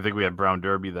 I think we had Brown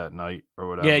Derby that night or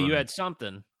whatever. Yeah, you had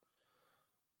something.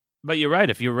 But you're right.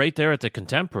 If you're right there at the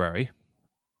Contemporary,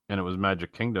 and it was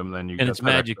Magic Kingdom, then it's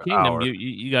Magic Kingdom.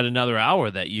 You got another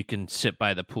hour that you can sit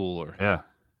by the pool or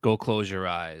go close your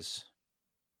eyes.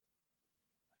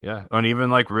 Yeah, and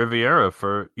even like Riviera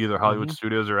for either Hollywood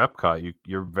Studios or Epcot,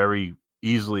 you're very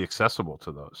easily accessible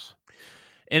to those.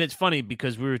 And it's funny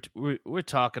because we're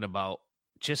talking about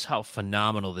just how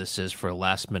phenomenal this is for a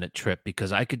last minute trip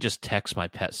because I could just text my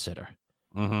pet sitter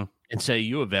and say,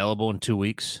 "You available in 2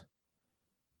 weeks?"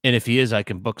 And if he is, I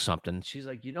can book something. She's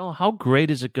like, how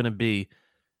great is it going to be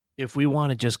if we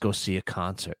want to just go see a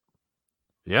concert?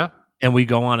 Yeah. And we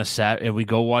go on a Saturday and we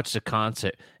go watch the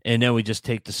concert and then we just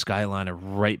take the Skyliner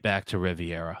right back to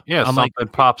Riviera. Yeah. Something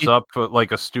pops up for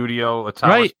like a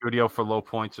tower studio for low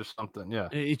points or something. Yeah.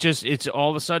 It's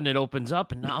all of a sudden it opens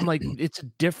up and now I'm like, it's a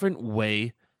different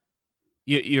way.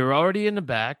 You're already in the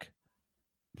back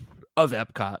of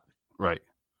Epcot. Right.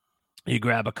 You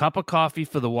grab a cup of coffee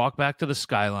for the walk back to the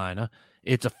Skyliner.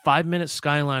 It's a 5-minute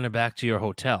Skyliner back to your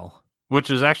hotel.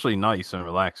 Which is actually nice and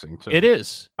relaxing, too. It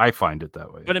is. I find it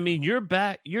that way. But, I mean, you're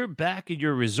back at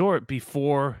your resort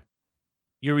before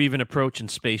you're even approaching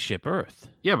Spaceship Earth.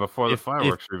 Yeah, before the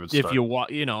fireworks are even started.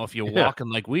 If you're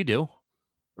walking like we do.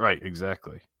 Right,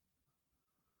 exactly.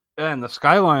 And the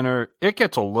Skyliner, it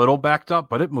gets a little backed up,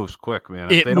 but it moves quick,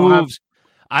 man. It moves.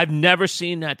 I've never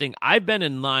seen that thing. I've been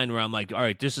in line where I'm like, all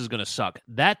right, this is going to suck.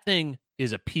 That thing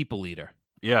is a people eater.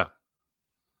 Yeah.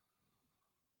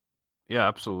 Yeah,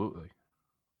 absolutely.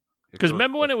 Because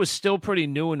remember when it was still pretty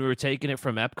new and we were taking it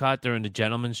from Epcot during the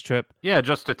gentleman's trip? Yeah,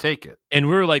 just to take it. And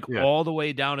we were like all the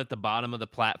way down at the bottom of the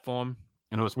platform.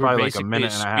 And it was probably like a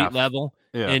minute and a half. Level.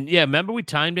 Yeah. And yeah, remember we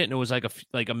timed it and it was like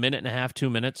a minute and a half, 2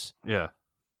 minutes? Yeah.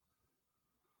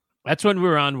 That's when we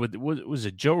were on with, was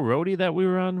it Joe Rohde that we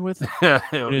were on with? Yeah,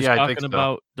 he was I talking think so.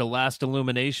 about the last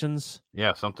Illuminations.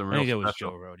 Yeah, something real I think special. it was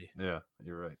Joe Rohde. Yeah,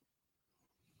 you're right.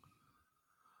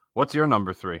 What's your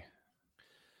number 3?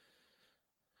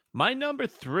 My number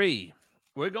 3,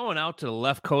 we're going out to the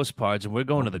left coast parts, and we're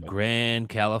going to the Grand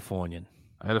Californian.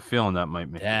 I had a feeling that might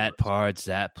make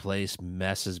that place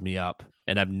messes me up,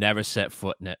 and I've never set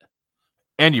foot in it.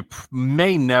 And you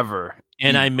may never.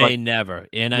 And I may never.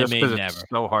 It's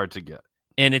so hard to get.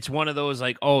 And it's one of those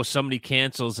like, oh, somebody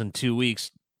cancels in 2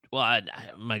 weeks. well,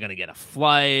 am I going to get a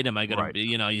flight? Am I going Right. to,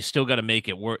 you still got to make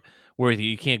it worth it.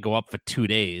 You can't go up for 2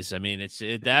 days. I mean, that's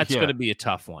Yeah. going to be a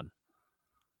tough one.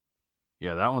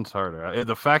 Yeah, that one's harder.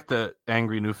 The fact that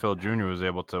Angry Newfield Jr. was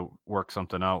able to work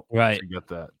something out Right. to get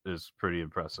that is pretty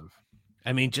impressive.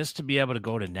 I mean, just to be able to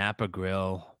go to Napa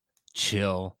Grill,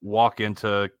 chill, walk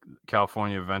into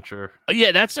California Adventure.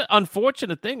 Yeah, that's an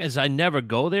unfortunate thing is I never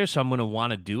go there, so I'm going to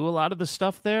want to do a lot of the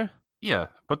stuff there. Yeah,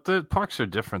 but the parks are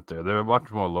different there. They're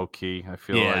much more low key. I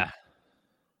feel like,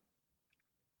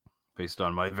 based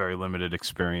on my very limited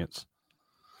experience.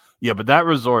 Yeah, but that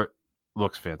resort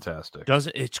looks fantastic.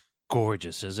 It's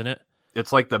gorgeous, isn't it?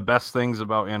 It's like the best things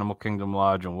about Animal Kingdom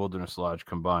Lodge and Wilderness Lodge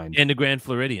combined. And the Grand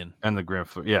Floridian. And the Grand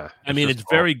Floridian, yeah. I mean, it's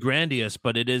very grandiose,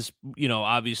 but it is,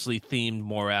 obviously themed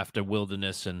more after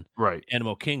Wilderness and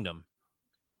Animal Kingdom.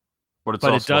 But it's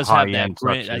but also it does have that high-end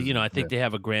grand, touches, I think they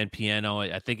have a grand piano.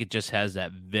 I think it just has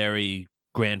that very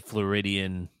Grand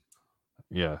Floridian.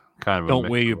 Yeah, kind of. Don't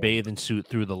wear your bathing suit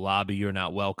through the lobby. You're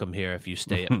not welcome here if you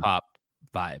stay at Pop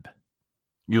vibe.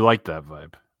 You like that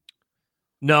vibe?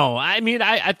 No, I mean,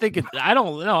 I think it. I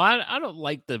don't know. I don't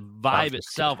like the vibe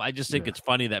itself. I just think it's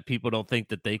funny that people don't think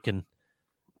that they can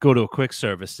go to a quick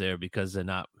service there because they're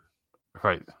not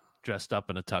dressed up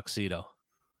in a tuxedo.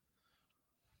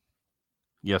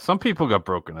 Yeah, some people got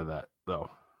broken to that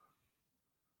though.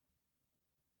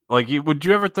 Like, would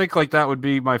you ever think like that would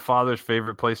be my father's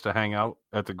favorite place to hang out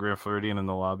at the Grand Floridian in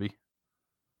the lobby?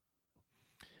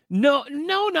 No,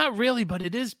 not really, but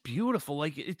it is beautiful.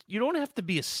 Like, you don't have to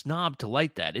be a snob to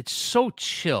like that. It's so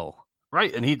chill.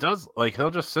 Right, and he does, like,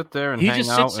 he'll just sit there and he hang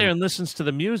just out sits there and listens to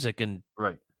the music, and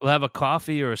we'll have a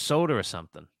coffee or a soda or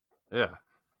something. Yeah.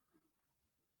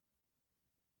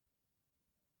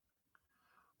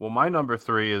 Well, my number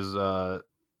 3 is,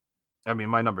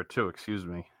 my number 2, excuse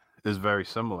me, is very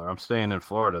similar. I'm staying in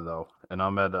Florida, though, and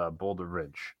I'm at Boulder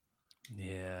Ridge.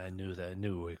 Yeah, I knew that. I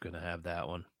knew we were going to have that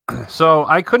one. So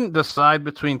I couldn't decide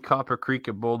between Copper Creek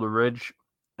and Boulder Ridge,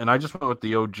 and I just went with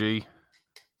the OG.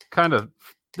 Kind of,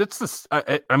 it's this.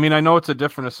 I mean, I know it's a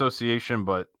different association,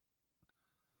 but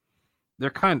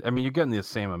they're you're getting the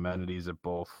same amenities at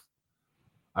both.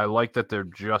 I like that they're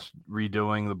just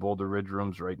redoing the Boulder Ridge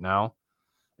rooms right now,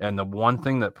 and the one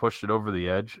thing that pushed it over the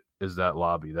edge is that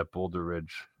lobby, that Boulder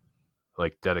Ridge,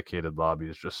 like, dedicated lobby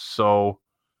is just so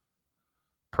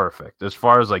perfect as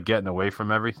far as like getting away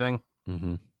from everything.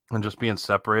 Mm-hmm. And just being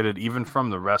separated, even from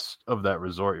the rest of that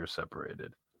resort, you're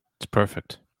separated. It's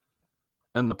perfect.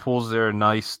 And the pools there are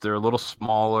nice. They're a little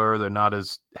smaller. They're not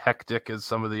as hectic as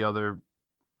some of the other,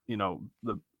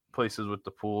 the places with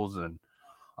the pools. And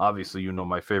obviously,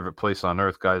 my favorite place on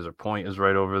earth, Geyser Point, is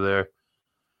right over there.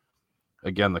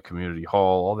 Again, the community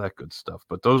hall, all that good stuff.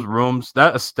 But those rooms,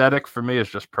 that aesthetic for me is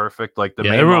just perfect. Like the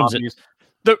main lobbies.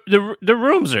 The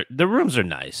rooms are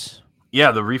nice.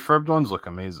 Yeah, the refurbed ones look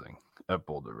amazing at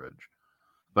Boulder Ridge.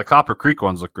 The Copper Creek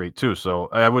ones look great too. So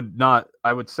I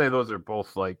would say those are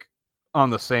both like on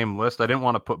the same list. I didn't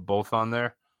want to put both on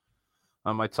there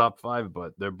on my top 5,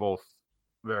 but they're both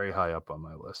very high up on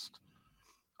my list.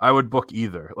 I would book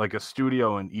either. Like a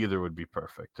studio in either would be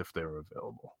perfect if they were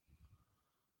available.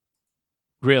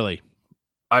 Really?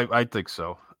 I think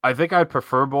so. I think I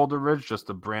prefer Boulder Ridge, just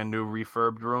the brand new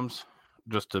refurbed rooms,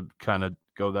 just to kind of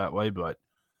go that way. But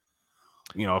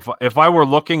if I were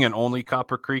looking and only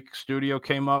Copper Creek Studio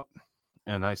came up,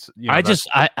 and I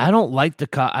don't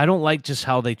like I don't like just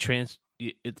how they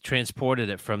transported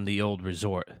it from the old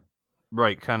resort.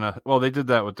 Right, kind of. Well, they did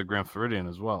that with the Grand Floridian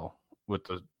as well. With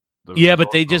the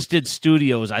but they just did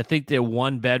studios. I think their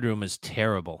 1 bedroom is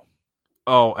terrible.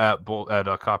 Oh, at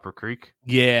Copper Creek.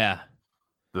 Yeah,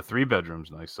 the 3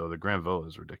 bedroom's nice. So the Grand Villa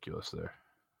is ridiculous there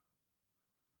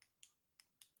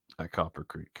at Copper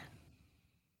Creek.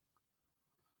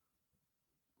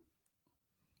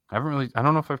 I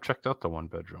don't know if I've checked out the 1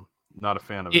 bedroom. Not a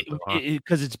fan of it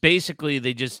because it's basically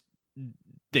they just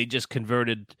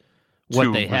converted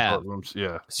what they have. Rooms.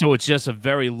 Yeah. So it's just a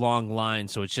very long line.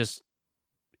 So it's just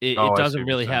it doesn't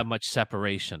really have much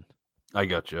separation. I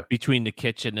got you. Between the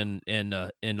kitchen and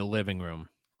the living room.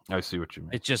 I see what you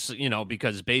mean. It's just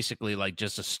because it's basically like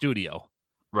just a studio,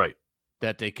 right?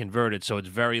 That they converted. So it's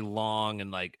very long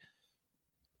and like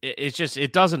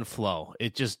it doesn't flow.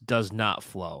 It just does not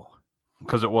flow.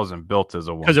 Because it wasn't built as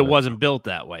a one. Because it wasn't built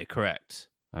that way, correct?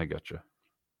 I gotcha.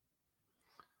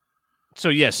 So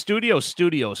yeah,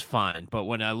 studio's fine, but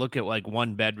when I look at like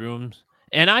 1 bedrooms,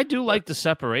 and I do like the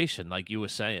separation, like you were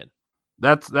saying.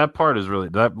 That part is really,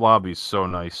 that lobby's so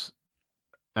nice,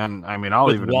 and I mean,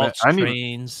 I'll even admit,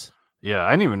 trains.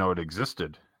 I didn't even know it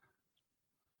existed.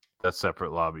 That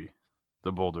separate lobby,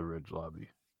 the Boulder Ridge lobby.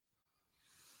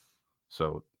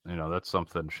 So that's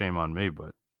something. Shame on me,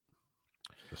 but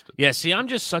Yeah, see, I'm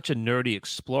just such a nerdy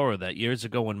explorer that years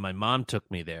ago when my mom took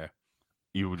me there,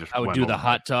 you just I would went do the over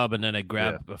hot tub and then I'd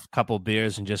grab a couple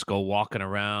beers and just go walking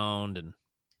around. And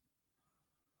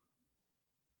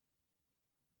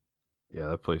Yeah,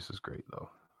 that place is great though.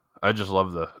 I just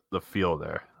love the feel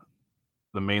there.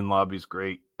 The main lobby's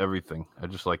great. Everything. I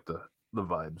just like the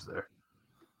vibes there,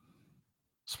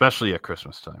 especially at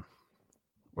Christmas time.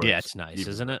 where yeah, it's nice,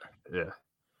 even isn't it? better. Yeah.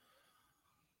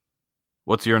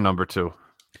 What's your number 2?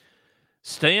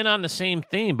 Staying on the same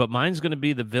theme, but mine's going to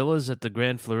be the villas at the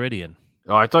Grand Floridian.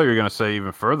 Oh, I thought you were going to say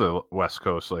even further west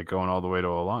coast, like going all the way to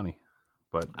Olani.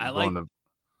 But I going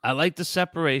like the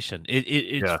separation.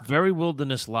 It's very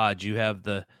Wilderness Lodge. You have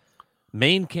the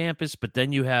main campus, but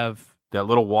then you have that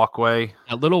little walkway.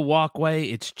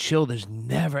 It's chill. There's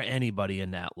never anybody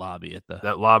in that lobby at the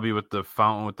That lobby with the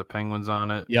fountain with the penguins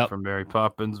on it. Yep. From Mary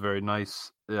Poppins. Very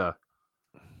nice. Yeah.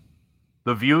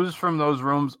 The views from those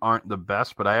rooms aren't the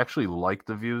best, but I actually like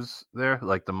the views there.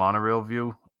 Like the monorail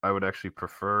view, I would actually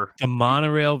prefer. The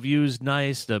monorail view's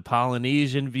nice. The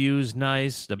Polynesian view's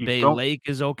nice. The Bay Lake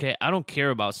is okay. I don't care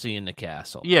about seeing the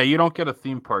castle. Yeah, you don't get a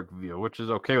theme park view, which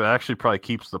is okay. It actually probably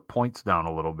keeps the points down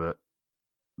a little bit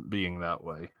being that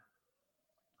way.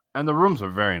 And the rooms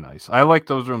are very nice. I like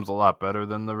those rooms a lot better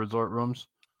than the resort rooms.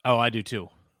 Oh, I do too.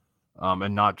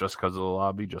 And not just because of the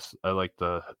lobby. Just I like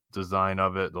the design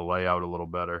of it, the layout a little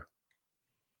better.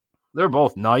 They're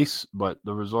both nice, but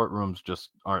the resort rooms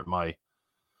just aren't my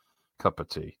cup of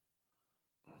tea.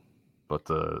 But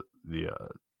the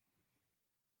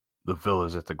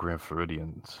villas at the Grand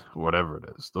Floridians, whatever it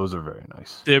is, those are very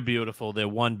nice. They're beautiful. They're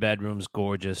 1 bedrooms,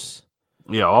 gorgeous.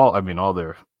 Yeah, all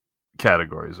their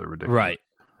categories are ridiculous. Right.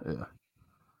 Yeah.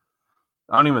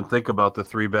 I don't even think about the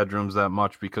 3 bedrooms that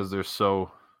much because they're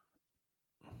so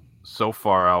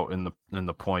far out in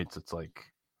the points. It's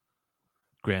like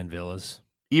Grand Villas.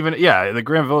 The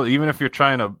Grand Villa, even if you're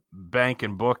trying to bank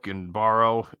and book and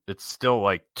borrow, it's still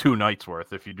like 2 nights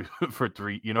worth if you do it for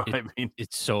 3. You know what I mean?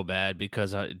 It's so bad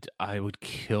because I would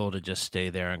kill to just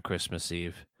stay there on Christmas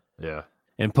Eve. Yeah.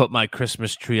 And put my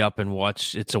Christmas tree up and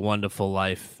watch It's a Wonderful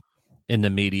Life in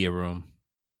the media room.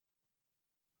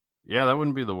 Yeah, that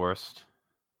wouldn't be the worst.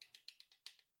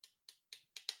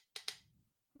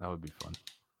 That would be fun.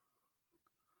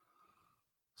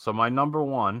 So my number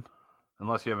 1,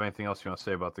 unless you have anything else you want to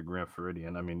say about the Grand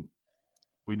Floridian, I mean,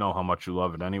 we know how much you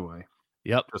love it anyway.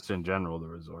 Yep. Just in general, the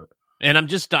resort. And I'm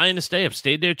just dying to stay. I've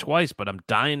stayed there twice, but I'm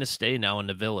dying to stay now in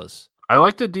the villas. I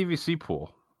like the DVC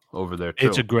pool over there, too.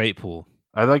 It's a great pool.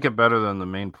 I like it better than the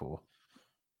main pool.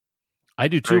 I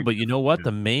do, too, but you know what?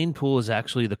 The main pool is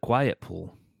actually the quiet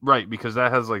pool. Right, because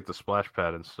that has, like, the splash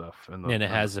pad and stuff. And it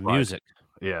has the music.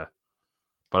 Yeah.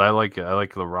 But I like it. I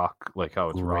like the rock, like how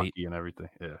it's Great. rocky and everything.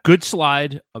 Yeah. Good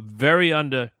slide, a very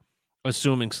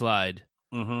under-assuming slide.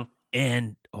 Mm-hmm.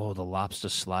 And, the lobster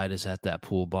slide is at that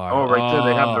pool bar. Oh, right there.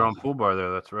 They have their own pool bar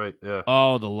there. That's right. Yeah.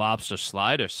 Oh, the lobster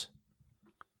sliders.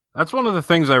 That's one of the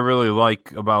things I really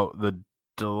like about the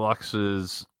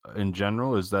deluxes in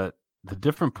general is that the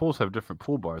different pools have different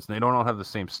pool bars, and they don't all have the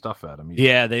same stuff at them either.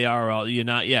 Yeah, they are all.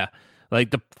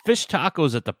 Like the fish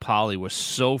tacos at the Poly were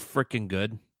so freaking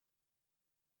good.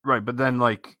 Right, but then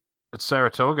like at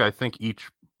Saratoga, I think each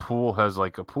pool has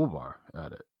like a pool bar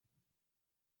at it,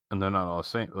 and they're not all the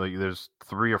same. Like there's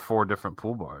 3 or 4 different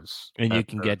pool bars, and you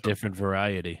can get different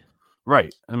variety.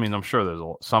 Right. I mean, I'm sure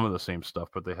there's some of the same stuff,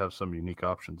 but they have some unique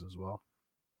options as well.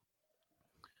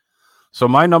 So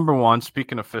my number 1,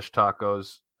 speaking of fish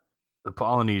tacos, the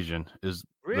Polynesian is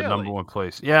the number 1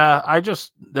 place. Yeah,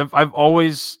 I've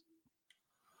always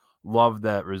loved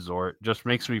that resort. Just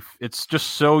makes me, it's just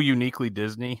so uniquely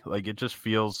Disney. Like it just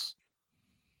feels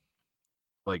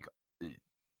like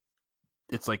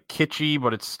it's like kitschy,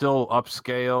 but it's still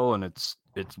upscale and it's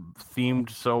themed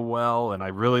so well. And I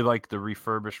really like the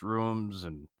refurbished rooms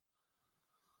and.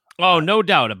 Oh, no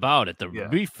doubt about it. The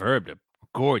refurbed are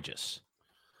gorgeous.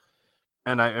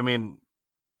 And I mean,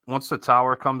 once the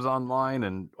tower comes online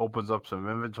and opens up some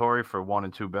inventory for 1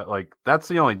 and 2 bed, like that's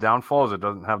the only downfall is it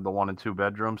doesn't have the 1 and 2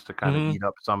 bedrooms to kind of eat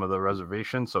up some of the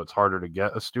reservations, so it's harder to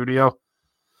get a studio.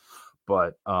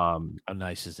 But how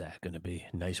nice is that going to be?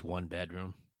 A nice 1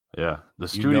 bedroom. Yeah, the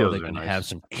studios they're going to have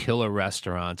some killer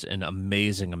restaurants and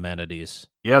amazing amenities.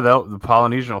 Yeah, the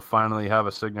Polynesian will finally have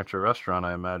a signature restaurant,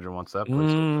 I imagine, once that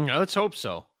place. Let's hope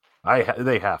so.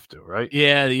 They have to, right?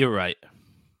 Yeah, you're right.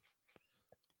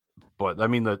 But I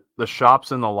mean, the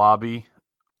shops in the lobby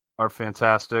are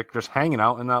fantastic. Just hanging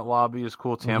out in that lobby is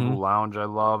cool. Tambu Lounge, I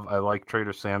love. I like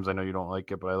Trader Sam's. I know you don't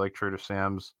like it, but I like Trader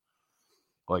Sam's.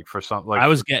 Like for something, like I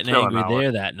was for getting chilling angry out.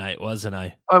 there that night, wasn't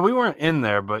I? We weren't in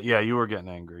there, but yeah, you were getting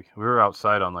angry. We were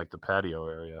outside on like the patio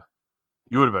area.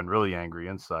 You would have been really angry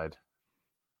inside.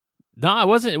 No, I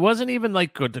wasn't. It wasn't even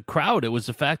like the crowd. It was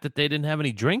the fact that they didn't have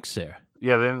any drinks there.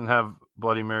 Yeah, they didn't have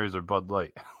Bloody Marys or Bud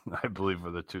Light. I believe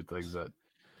were the two things that.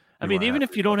 I mean, even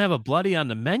if you don't have a bloody on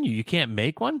the menu, you can't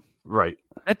make one. Right.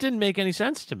 That didn't make any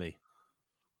sense to me.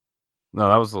 No,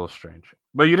 that was a little strange.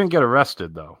 But you didn't get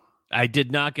arrested though. I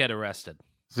did not get arrested.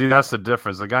 See, that's the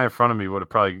difference. The guy in front of me would have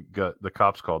probably got the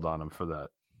cops called on him for that,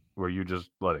 where you just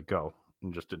let it go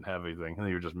and just didn't have anything, and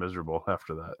you were just miserable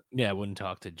after that. Yeah, I wouldn't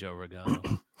talk to Joe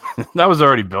Regano. That was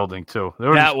already building too.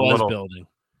 That was building.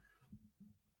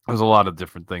 There's a lot of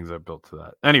different things that built to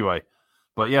that. Anyway,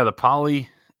 but yeah, the Poly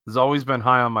has always been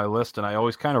high on my list, and I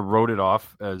always kind of wrote it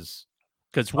off as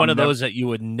because one of those that you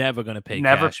would never going to pay.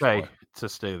 Never cash pay for. To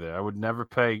stay there. I would never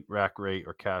pay rack rate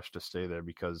or cash to stay there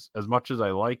because as much as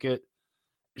I like it,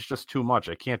 it's just too much.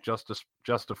 I can't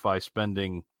justify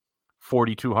spending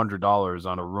 $4,200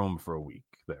 on a room for a week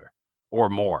there or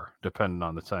more, depending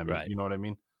on the time. Right. You know what I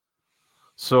mean?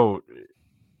 So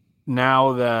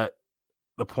now that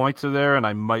the points are there and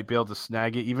I might be able to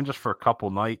snag it, even just for a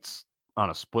couple nights on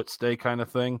a split stay kind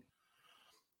of thing.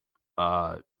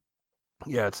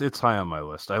 Yeah, it's high on my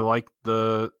list. I like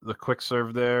the quick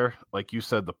serve there. Like you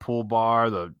said, the pool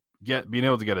bar, being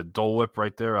able to get a Dole Whip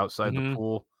right there outside the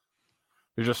pool.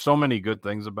 There's just so many good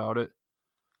things about it.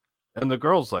 And the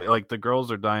girls like the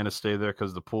girls are dying to stay there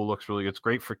because the pool looks really good. It's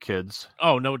great for kids.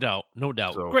 Oh, no doubt. No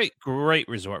doubt. So, great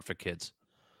resort for kids.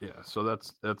 Yeah, so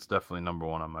that's definitely number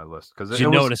one on my list. Because you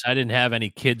notice I didn't have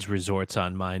any kids resorts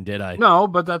on mine, did I? No,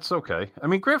 but that's okay. I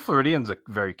mean, Grand Floridian's a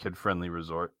very kid-friendly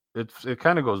resort. It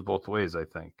kind of goes both ways, I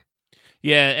think.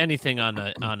 Yeah, anything on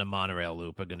the monorail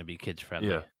loop are going to be kids friendly.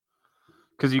 Yeah,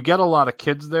 because you get a lot of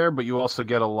kids there, but you also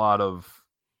get a lot of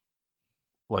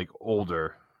like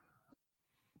older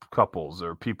couples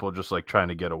or people just like trying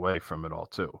to get away from it all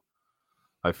too.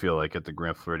 I feel like at the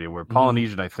Grand Floridian, where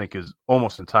Polynesian I think is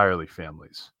almost entirely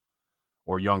families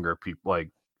or younger people, like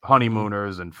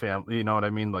honeymooners and family. You know what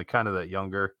I mean? Like kind of that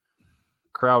younger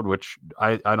crowd, which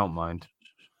I don't mind.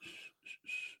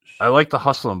 I like the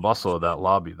hustle and bustle of that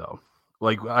lobby, though.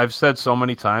 Like I've said so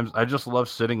many times, I just love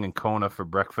sitting in Kona for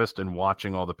breakfast and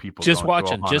watching all the people. Just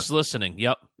watching, just listening.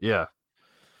 Yep. Yeah.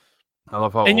 I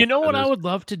love how. And you know what I would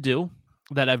love to do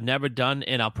that I've never done,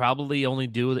 and I'll probably only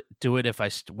do it if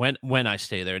when I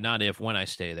stay there, not if when I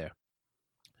stay there.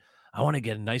 I want to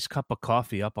get a nice cup of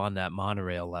coffee up on that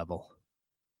monorail level.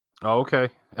 Oh, okay.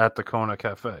 At the Kona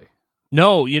Cafe.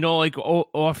 No, like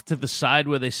off to the side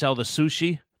where they sell the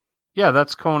sushi. Yeah,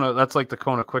 that's Kona. That's like the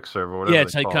Kona quick serve or whatever. Yeah,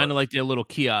 it's like kind of like their little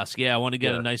kiosk. Yeah, I want to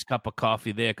get a nice cup of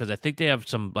coffee there because I think they have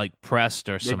some like pressed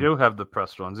or some. They do have the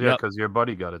pressed ones, yeah, because your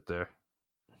buddy got it there,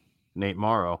 Nate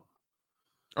Morrow.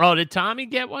 Oh, did Tommy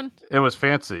get one? It was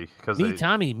fancy because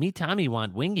Tommy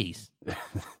want wingies.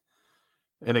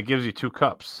 And it gives you 2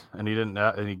 cups, and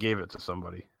he gave it to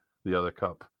somebody. The other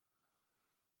cup,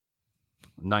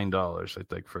 $9, I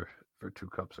think, for 2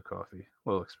 cups of coffee. A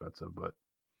little expensive, but.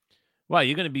 Well,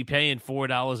 you're going to be paying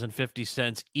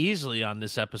 $4.50 easily on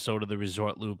this episode of the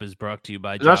Resort Loop is brought to you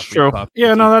by That's Joffrey true. Coffee.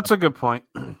 Yeah, no, that's a good point.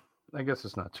 I guess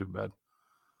it's not too bad.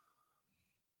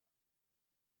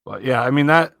 But yeah, I mean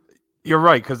that you're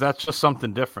right because that's just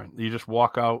something different. You just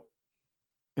walk out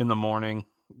in the morning,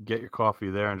 get your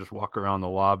coffee there, and just walk around the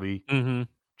lobby,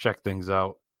 check things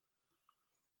out.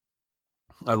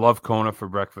 I love Kona for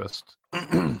breakfast.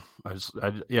 I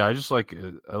just like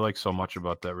it. I like so much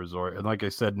about that resort. And like I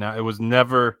said, now it was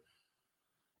never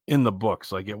in the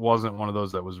books. Like it wasn't one of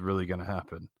those that was really going to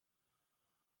happen.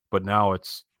 But now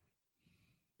it's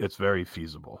very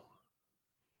feasible.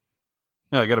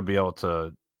 Yeah, I got to be able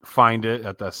to find it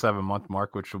at that 7-month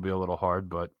mark, which will be a little hard,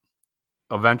 but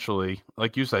eventually,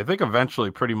 like you said, I think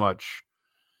eventually pretty much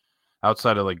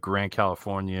outside of like Grand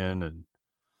Californian and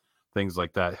things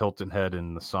like that, Hilton Head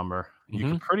in the summer, you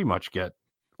can pretty much get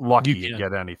lucky to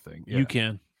get anything. Yeah. You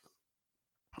can.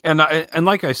 And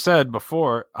like I said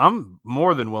before, I'm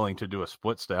more than willing to do a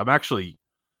split stay.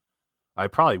 I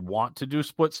probably want to do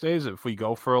split stays if we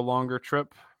go for a longer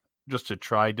trip just to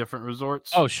try different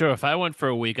resorts. Oh, sure. If I went for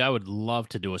a week, I would love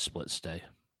to do a split stay.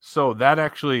 So that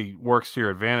actually works to your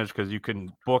advantage because you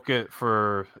can book it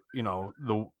for,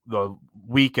 the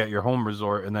week at your home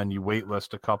resort and then you wait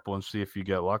list a couple and see if you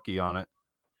get lucky on it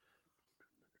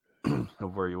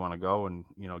of where you want to go and,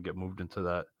 get moved into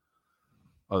that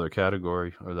other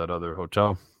category or that other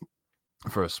hotel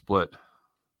for a split.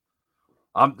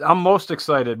 I'm most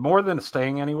excited more than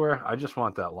staying anywhere. I just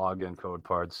want that login code,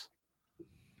 Pards.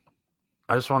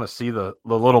 I just want to see the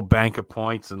little bank of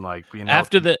points and like being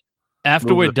after After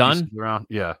move we're the done, pieces around.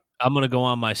 Yeah. I'm gonna go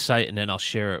on my site and then I'll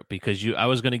share it because I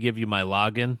was gonna give you my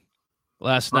login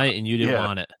last night and you didn't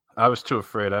want it. I was too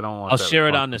afraid. I don't want. I'll that share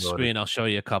it on the responsibility. screen. I'll show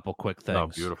you a couple quick things. Oh,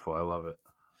 beautiful! I love it.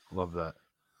 Love that.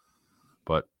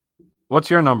 But what's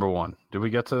your number one? Did we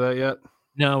get to that yet?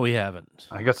 No, we haven't.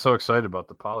 I got so excited about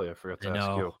the poly, I forgot to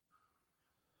ask you.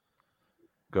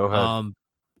 Go ahead.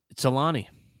 It's Alani.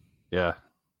 Yeah.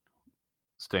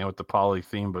 Staying with the poly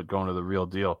theme, but going to the real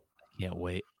deal. Can't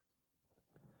wait.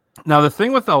 Now, the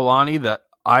thing with Alani that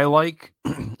I like,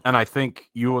 and I think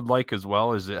you would like as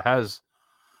well, is it has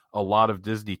a lot of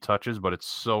Disney touches, but it's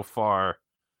so far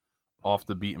off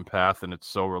the beaten path, and it's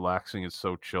so relaxing. It's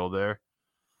so chill there.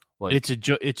 Like It's a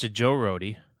Joe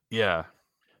Roadie. yeah,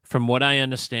 From what I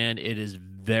understand, it is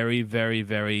very, very,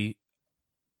 very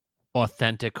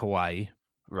authentic Hawaii.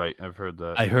 right. I've heard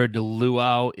that. I heard the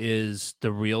luau is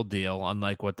the real deal,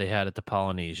 unlike what they had at the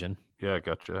Polynesian. Yeah,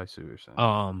 gotcha. I see what you're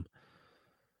saying.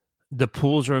 The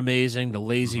pools are amazing. The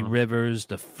lazy Mhm. rivers,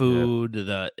 the food,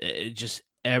 just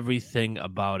everything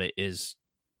about it is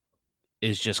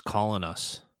just calling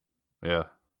us. Yeah.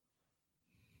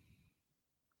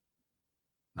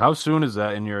 How soon is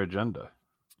that in your agenda?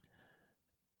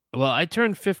 Well, I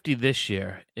turned 50 this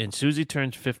year, and Susie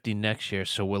turns 50 next year,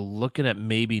 so we're looking at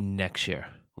maybe next year.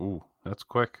 Ooh, that's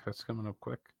quick. That's coming up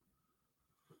quick.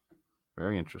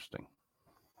 Very interesting.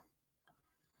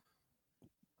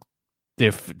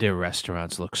 Their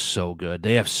restaurants look so good.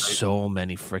 They have so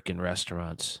many freaking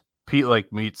restaurants. Pete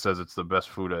Like Meat says it's the best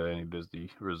food at any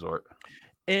Disney resort.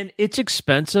 And it's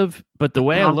expensive, but the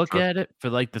way I I'm look sure. at it, for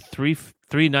like the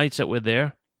three nights that we're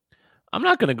there, I'm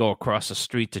not going to go across the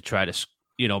street to try to,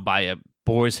 buy a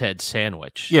boar's head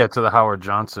sandwich. Yeah, to the Howard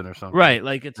Johnson or something. Right.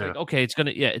 Like it's Yeah. like, okay, it's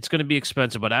gonna be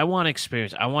expensive, but I want to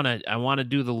experience. I want to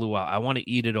do the luau. I want to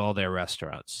eat at all their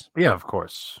restaurants. Yeah, of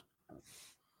course.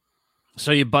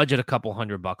 So you budget a couple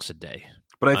 $100 a day.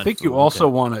 But I on think you food, also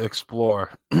okay. want to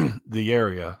explore the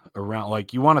area around.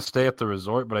 Like you want to stay at the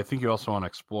resort, but I think you also want to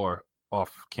explore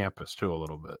off campus too a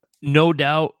little bit. No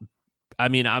doubt. I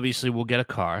mean, obviously, we'll get a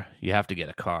car. You have to get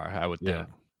a car, I would think. Yeah.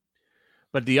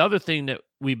 But the other thing that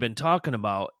we've been talking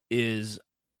about is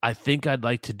I think I'd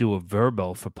like to do a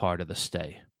Verbo for part of the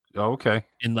stay Oh, okay.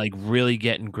 and like really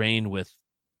get ingrained with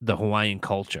the Hawaiian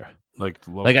culture. Like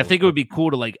Like I local think it would be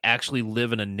cool to like actually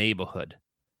live in a neighborhood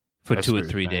for I see 2 or what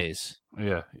you're 3 saying. days.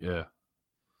 Yeah, yeah.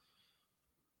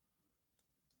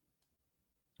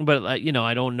 But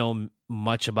I don't know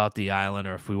much about the island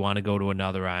or if we want to go to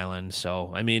another island.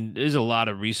 So I mean, there's a lot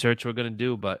of research we're gonna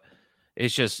do, but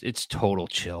it's total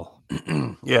chill.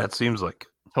 Yeah, it seems like.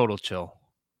 Total chill.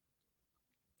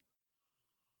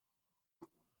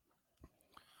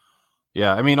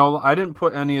 Yeah, I mean, I didn't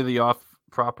put any of the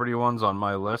off-property ones on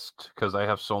my list because I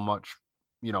have so much,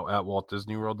 at Walt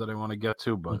Disney World that I want to get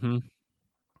to. But Mhm.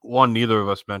 one, neither of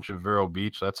us mentioned Vero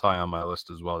Beach. That's high on my list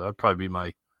as well. That'd probably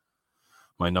be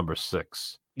my number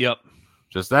 6. Yep.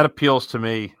 Just that appeals to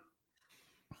me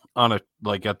on at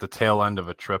the tail end of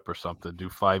a trip or something. Do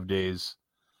 5 days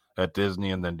at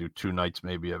Disney and then do 2 nights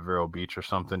maybe at Vero Beach or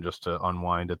something just to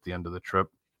unwind at the end of the trip.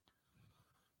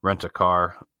 Rent a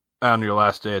car on your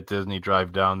last day at Disney,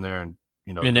 drive down there and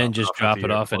And then just drop it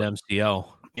off at airport.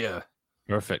 MCO. Yeah,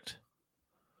 Perfect.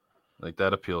 like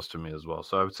that appeals to me as well.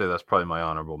 So I would say that's probably my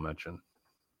honorable mention.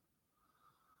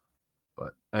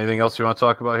 But anything else you want to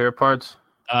talk about here, Pards?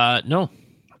 No.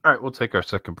 All right, we'll take our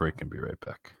second break and be right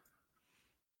back.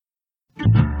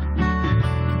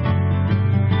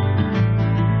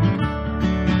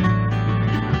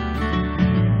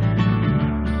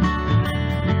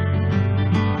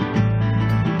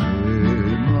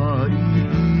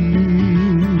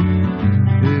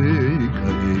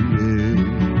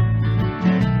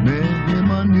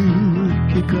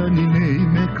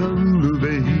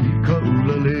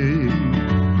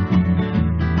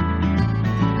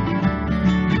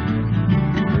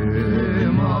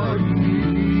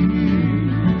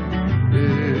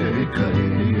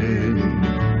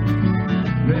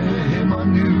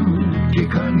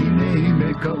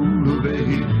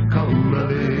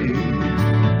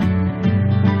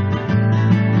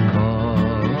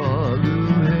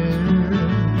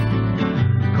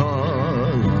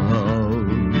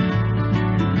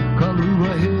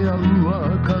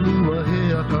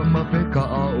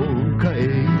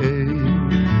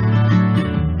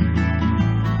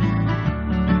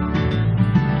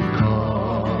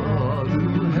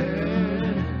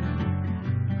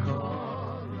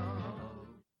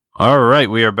 All right,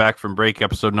 we are back from break.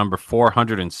 Episode number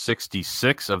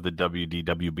 466 of the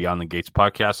WDW Beyond the Gates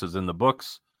podcast is in the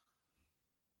books.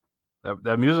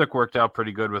 That music worked out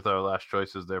pretty good with our last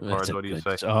choices there, That's Pards. a What do you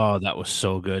good- say? Oh, that was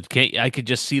so good. I could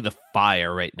just see the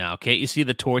fire right now. Can't you see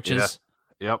the torches?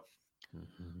 Yep.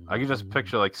 I can just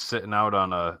picture like sitting out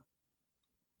on on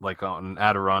an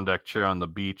Adirondack chair on the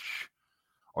beach,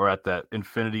 or at that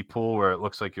infinity pool where it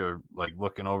looks like you're like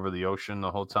looking over the ocean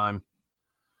the whole time.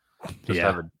 Just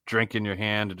have a drink in your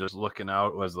hand and just looking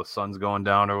out as the sun's going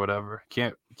down or whatever.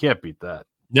 Can't beat that.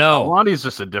 No. Lonnie's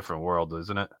just a different world,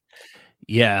 isn't it?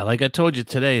 Yeah, like I told you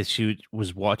today, she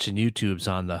was watching YouTube's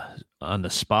on the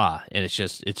spa, and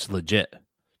it's legit.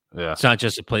 Yeah. It's not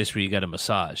just a place where you get a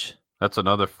massage. That's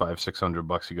another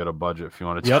 $500-600 you got a budget if you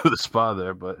want to Yep. do the spa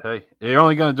there. But hey, you're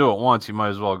only going to do it once. You might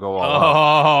as well go all out.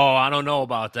 Oh, I don't know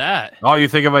about that. Oh, you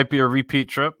think it might be a repeat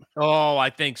trip? Oh,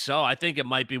 I think so. I think it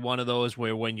might be one of those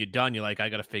where when you're done, you're like, I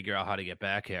got to figure out how to get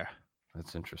back here.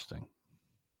 That's interesting.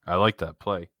 I like that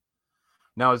play.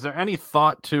 Now, is there any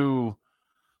thought to,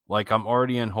 like, I'm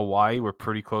already in Hawaii. We're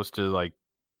pretty close to, like,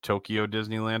 Tokyo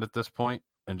Disneyland at this point,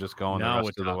 and just going Now the we're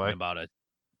rest of the talking way? about a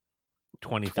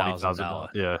 $20,000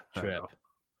 Yeah. trip.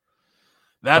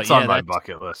 That's But yeah, on my that's-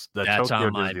 bucket list. The That's Tokyo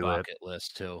on my Disneyland. bucket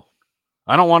list too.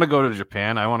 I don't want to go to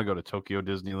Japan. I want to go to Tokyo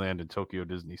Disneyland and Tokyo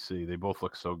Disney Sea. They both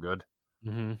look so good.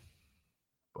 Mm-hmm.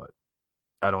 But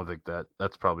I don't think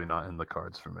that's probably not in the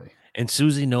cards for me. And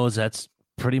Susie knows that's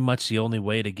pretty much the only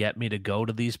way to get me to go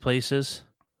to these places.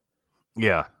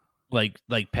 Yeah. Like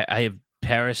I have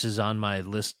Paris is on my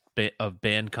list of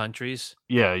banned countries,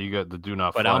 Yeah, you got the do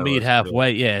not but fly I'll meet list, too.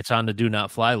 halfway. Yeah, it's on the do not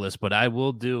fly list, but I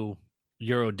will do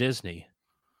Euro Disney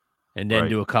and then Right.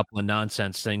 do a couple of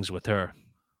nonsense things with her.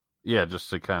 Yeah, just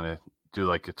to kind of do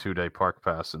like a 2-day park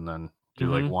pass and then do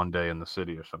Mhm. like 1 day in the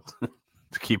city or something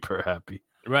to keep her happy.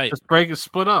 Right. Just break it,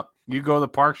 split up. You go to the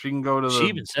park, she can go to the. She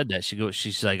even said that.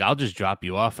 She's like, I'll just drop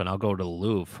you off and I'll go to the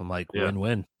Louvre. I'm like, Yeah.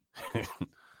 win-win.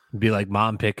 Be like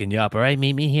mom picking you up. All right,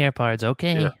 meet me here, Pards.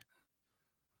 Okay. Yeah.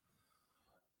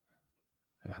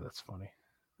 Yeah, that's funny.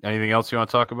 Anything else you want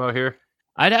to talk about here?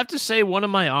 I'd have to say one of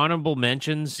my honorable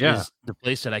mentions Yeah. is the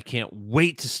place that I can't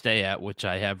wait to stay at, which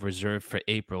I have reserved for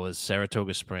April, is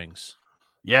Saratoga Springs.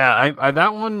 Yeah, I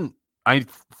that one I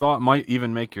thought might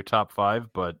even make your top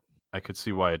 5, but I could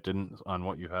see why it didn't on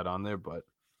what you had on there. But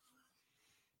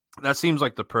that seems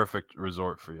like the perfect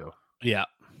resort for you. Yeah.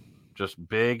 Just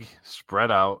big,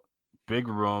 spread out, big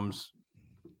rooms.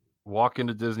 Walk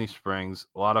into Disney Springs,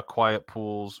 a lot of quiet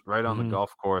pools right on Mhm. the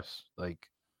golf course. Like,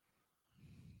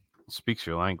 it speaks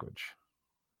your language.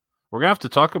 We're gonna have to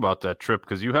talk about that trip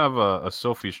because you have a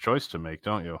Sophie's Choice to make,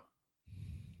 don't you?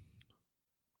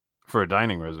 For a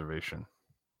dining reservation.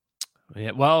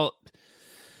 Yeah. Well,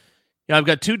 yeah, I've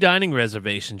got 2 dining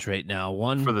reservations right now.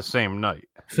 One For the same night.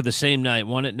 for the same night,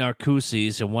 one at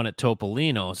Narcoossee's and one at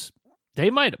Topolino's. They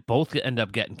might both end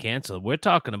up getting canceled. We're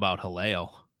talking about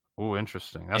Haleo. Oh,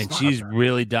 interesting. That's And not she's bad.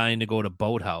 really dying to go to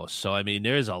Boathouse. So, I mean,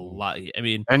 there's a lot. I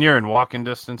mean, And you're in walking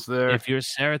distance there. if you're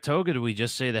Saratoga, do we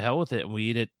just say the hell with it and we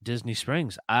eat at Disney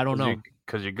Springs? I don't know.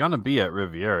 Because you're gonna be at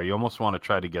Riviera. You almost want to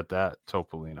try to get that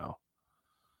Topolino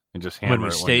and just When hammer we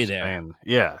it stay you're there. staying.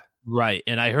 Yeah. Right.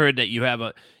 And I heard that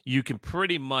you can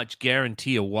pretty much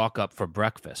guarantee a walk up for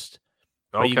breakfast,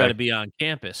 but you got to be on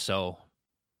campus. So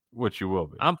Which you will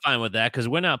be. I'm fine with that because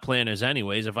we're not planners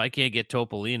anyways. If I can't get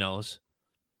Topolino's,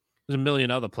 there's a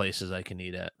million other places I can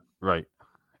eat at. Right.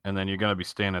 And then you're going to be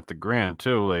staying at the Grand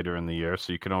too later in the year,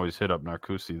 so you can always hit up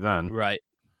Narcoossee then. Right.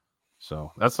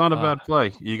 So that's not a bad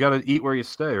play. You got to eat where you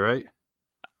stay, right?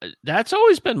 That's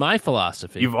always been my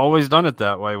philosophy. You've always done it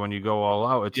that way when you go all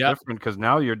out. It's Yep. different because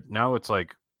now it's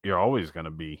like you're always going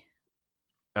to be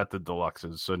at the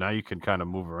deluxes, so now you can kind of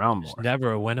move around more. It's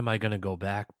never. When am I going to go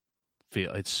back?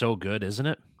 Feel it's so good, isn't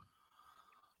it?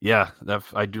 Yeah,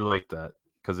 I do like that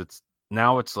because it's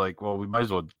like, well, we might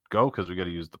as well go because we got to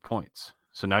use the points.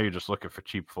 So now you're just looking for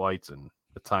cheap flights and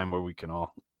a time where we can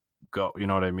all go. You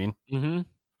know what I mean? Mm-hmm.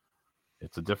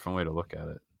 It's a different way to look at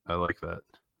it. I like that.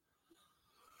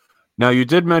 Now, you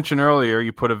did mention earlier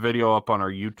you put a video up on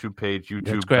our YouTube page,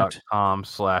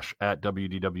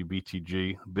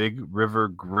 youtube.com/@WDWBTG. Big River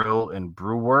Grill and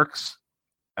Brew Works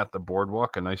at the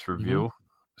Boardwalk. A nice review.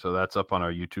 So that's up on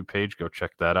our YouTube page. Go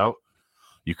check that out.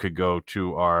 You could go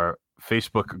to our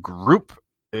Facebook group.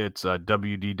 It's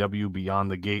WDW Beyond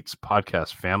the Gates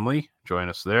podcast family. Join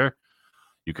us there.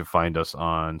 You can find us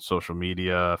on social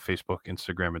media, Facebook,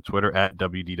 Instagram, and Twitter at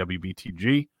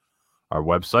WDWBTG. Our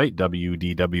website,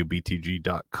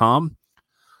 WDWBTG.com.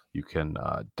 You can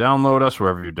download us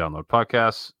wherever you download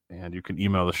podcasts, and you can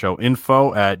email the show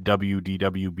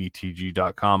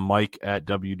info@WDWBTG.com, Mike at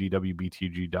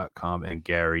WDWBTG.com, and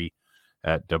Gary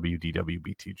at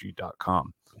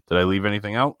WDWBTG.com. Did I leave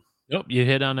anything out? Nope, you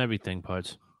hit on everything,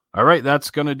 Parts. All right,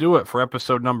 that's going to do it for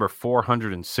episode number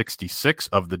 466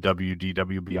 of the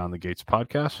WDW Beyond the Gates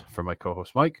podcast. For my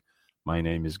co-host Mike, my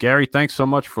name is Gary. Thanks so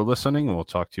much for listening, and we'll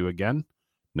talk to you again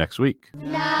next week.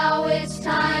 Now it's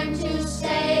time to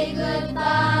say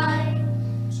goodbye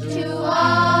to all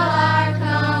our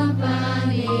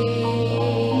company.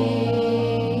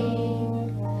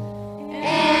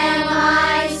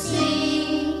 M-I-C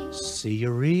See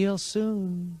you real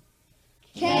soon.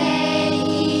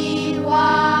 K-E-Y.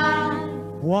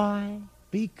 Why?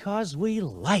 Because we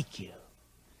like you.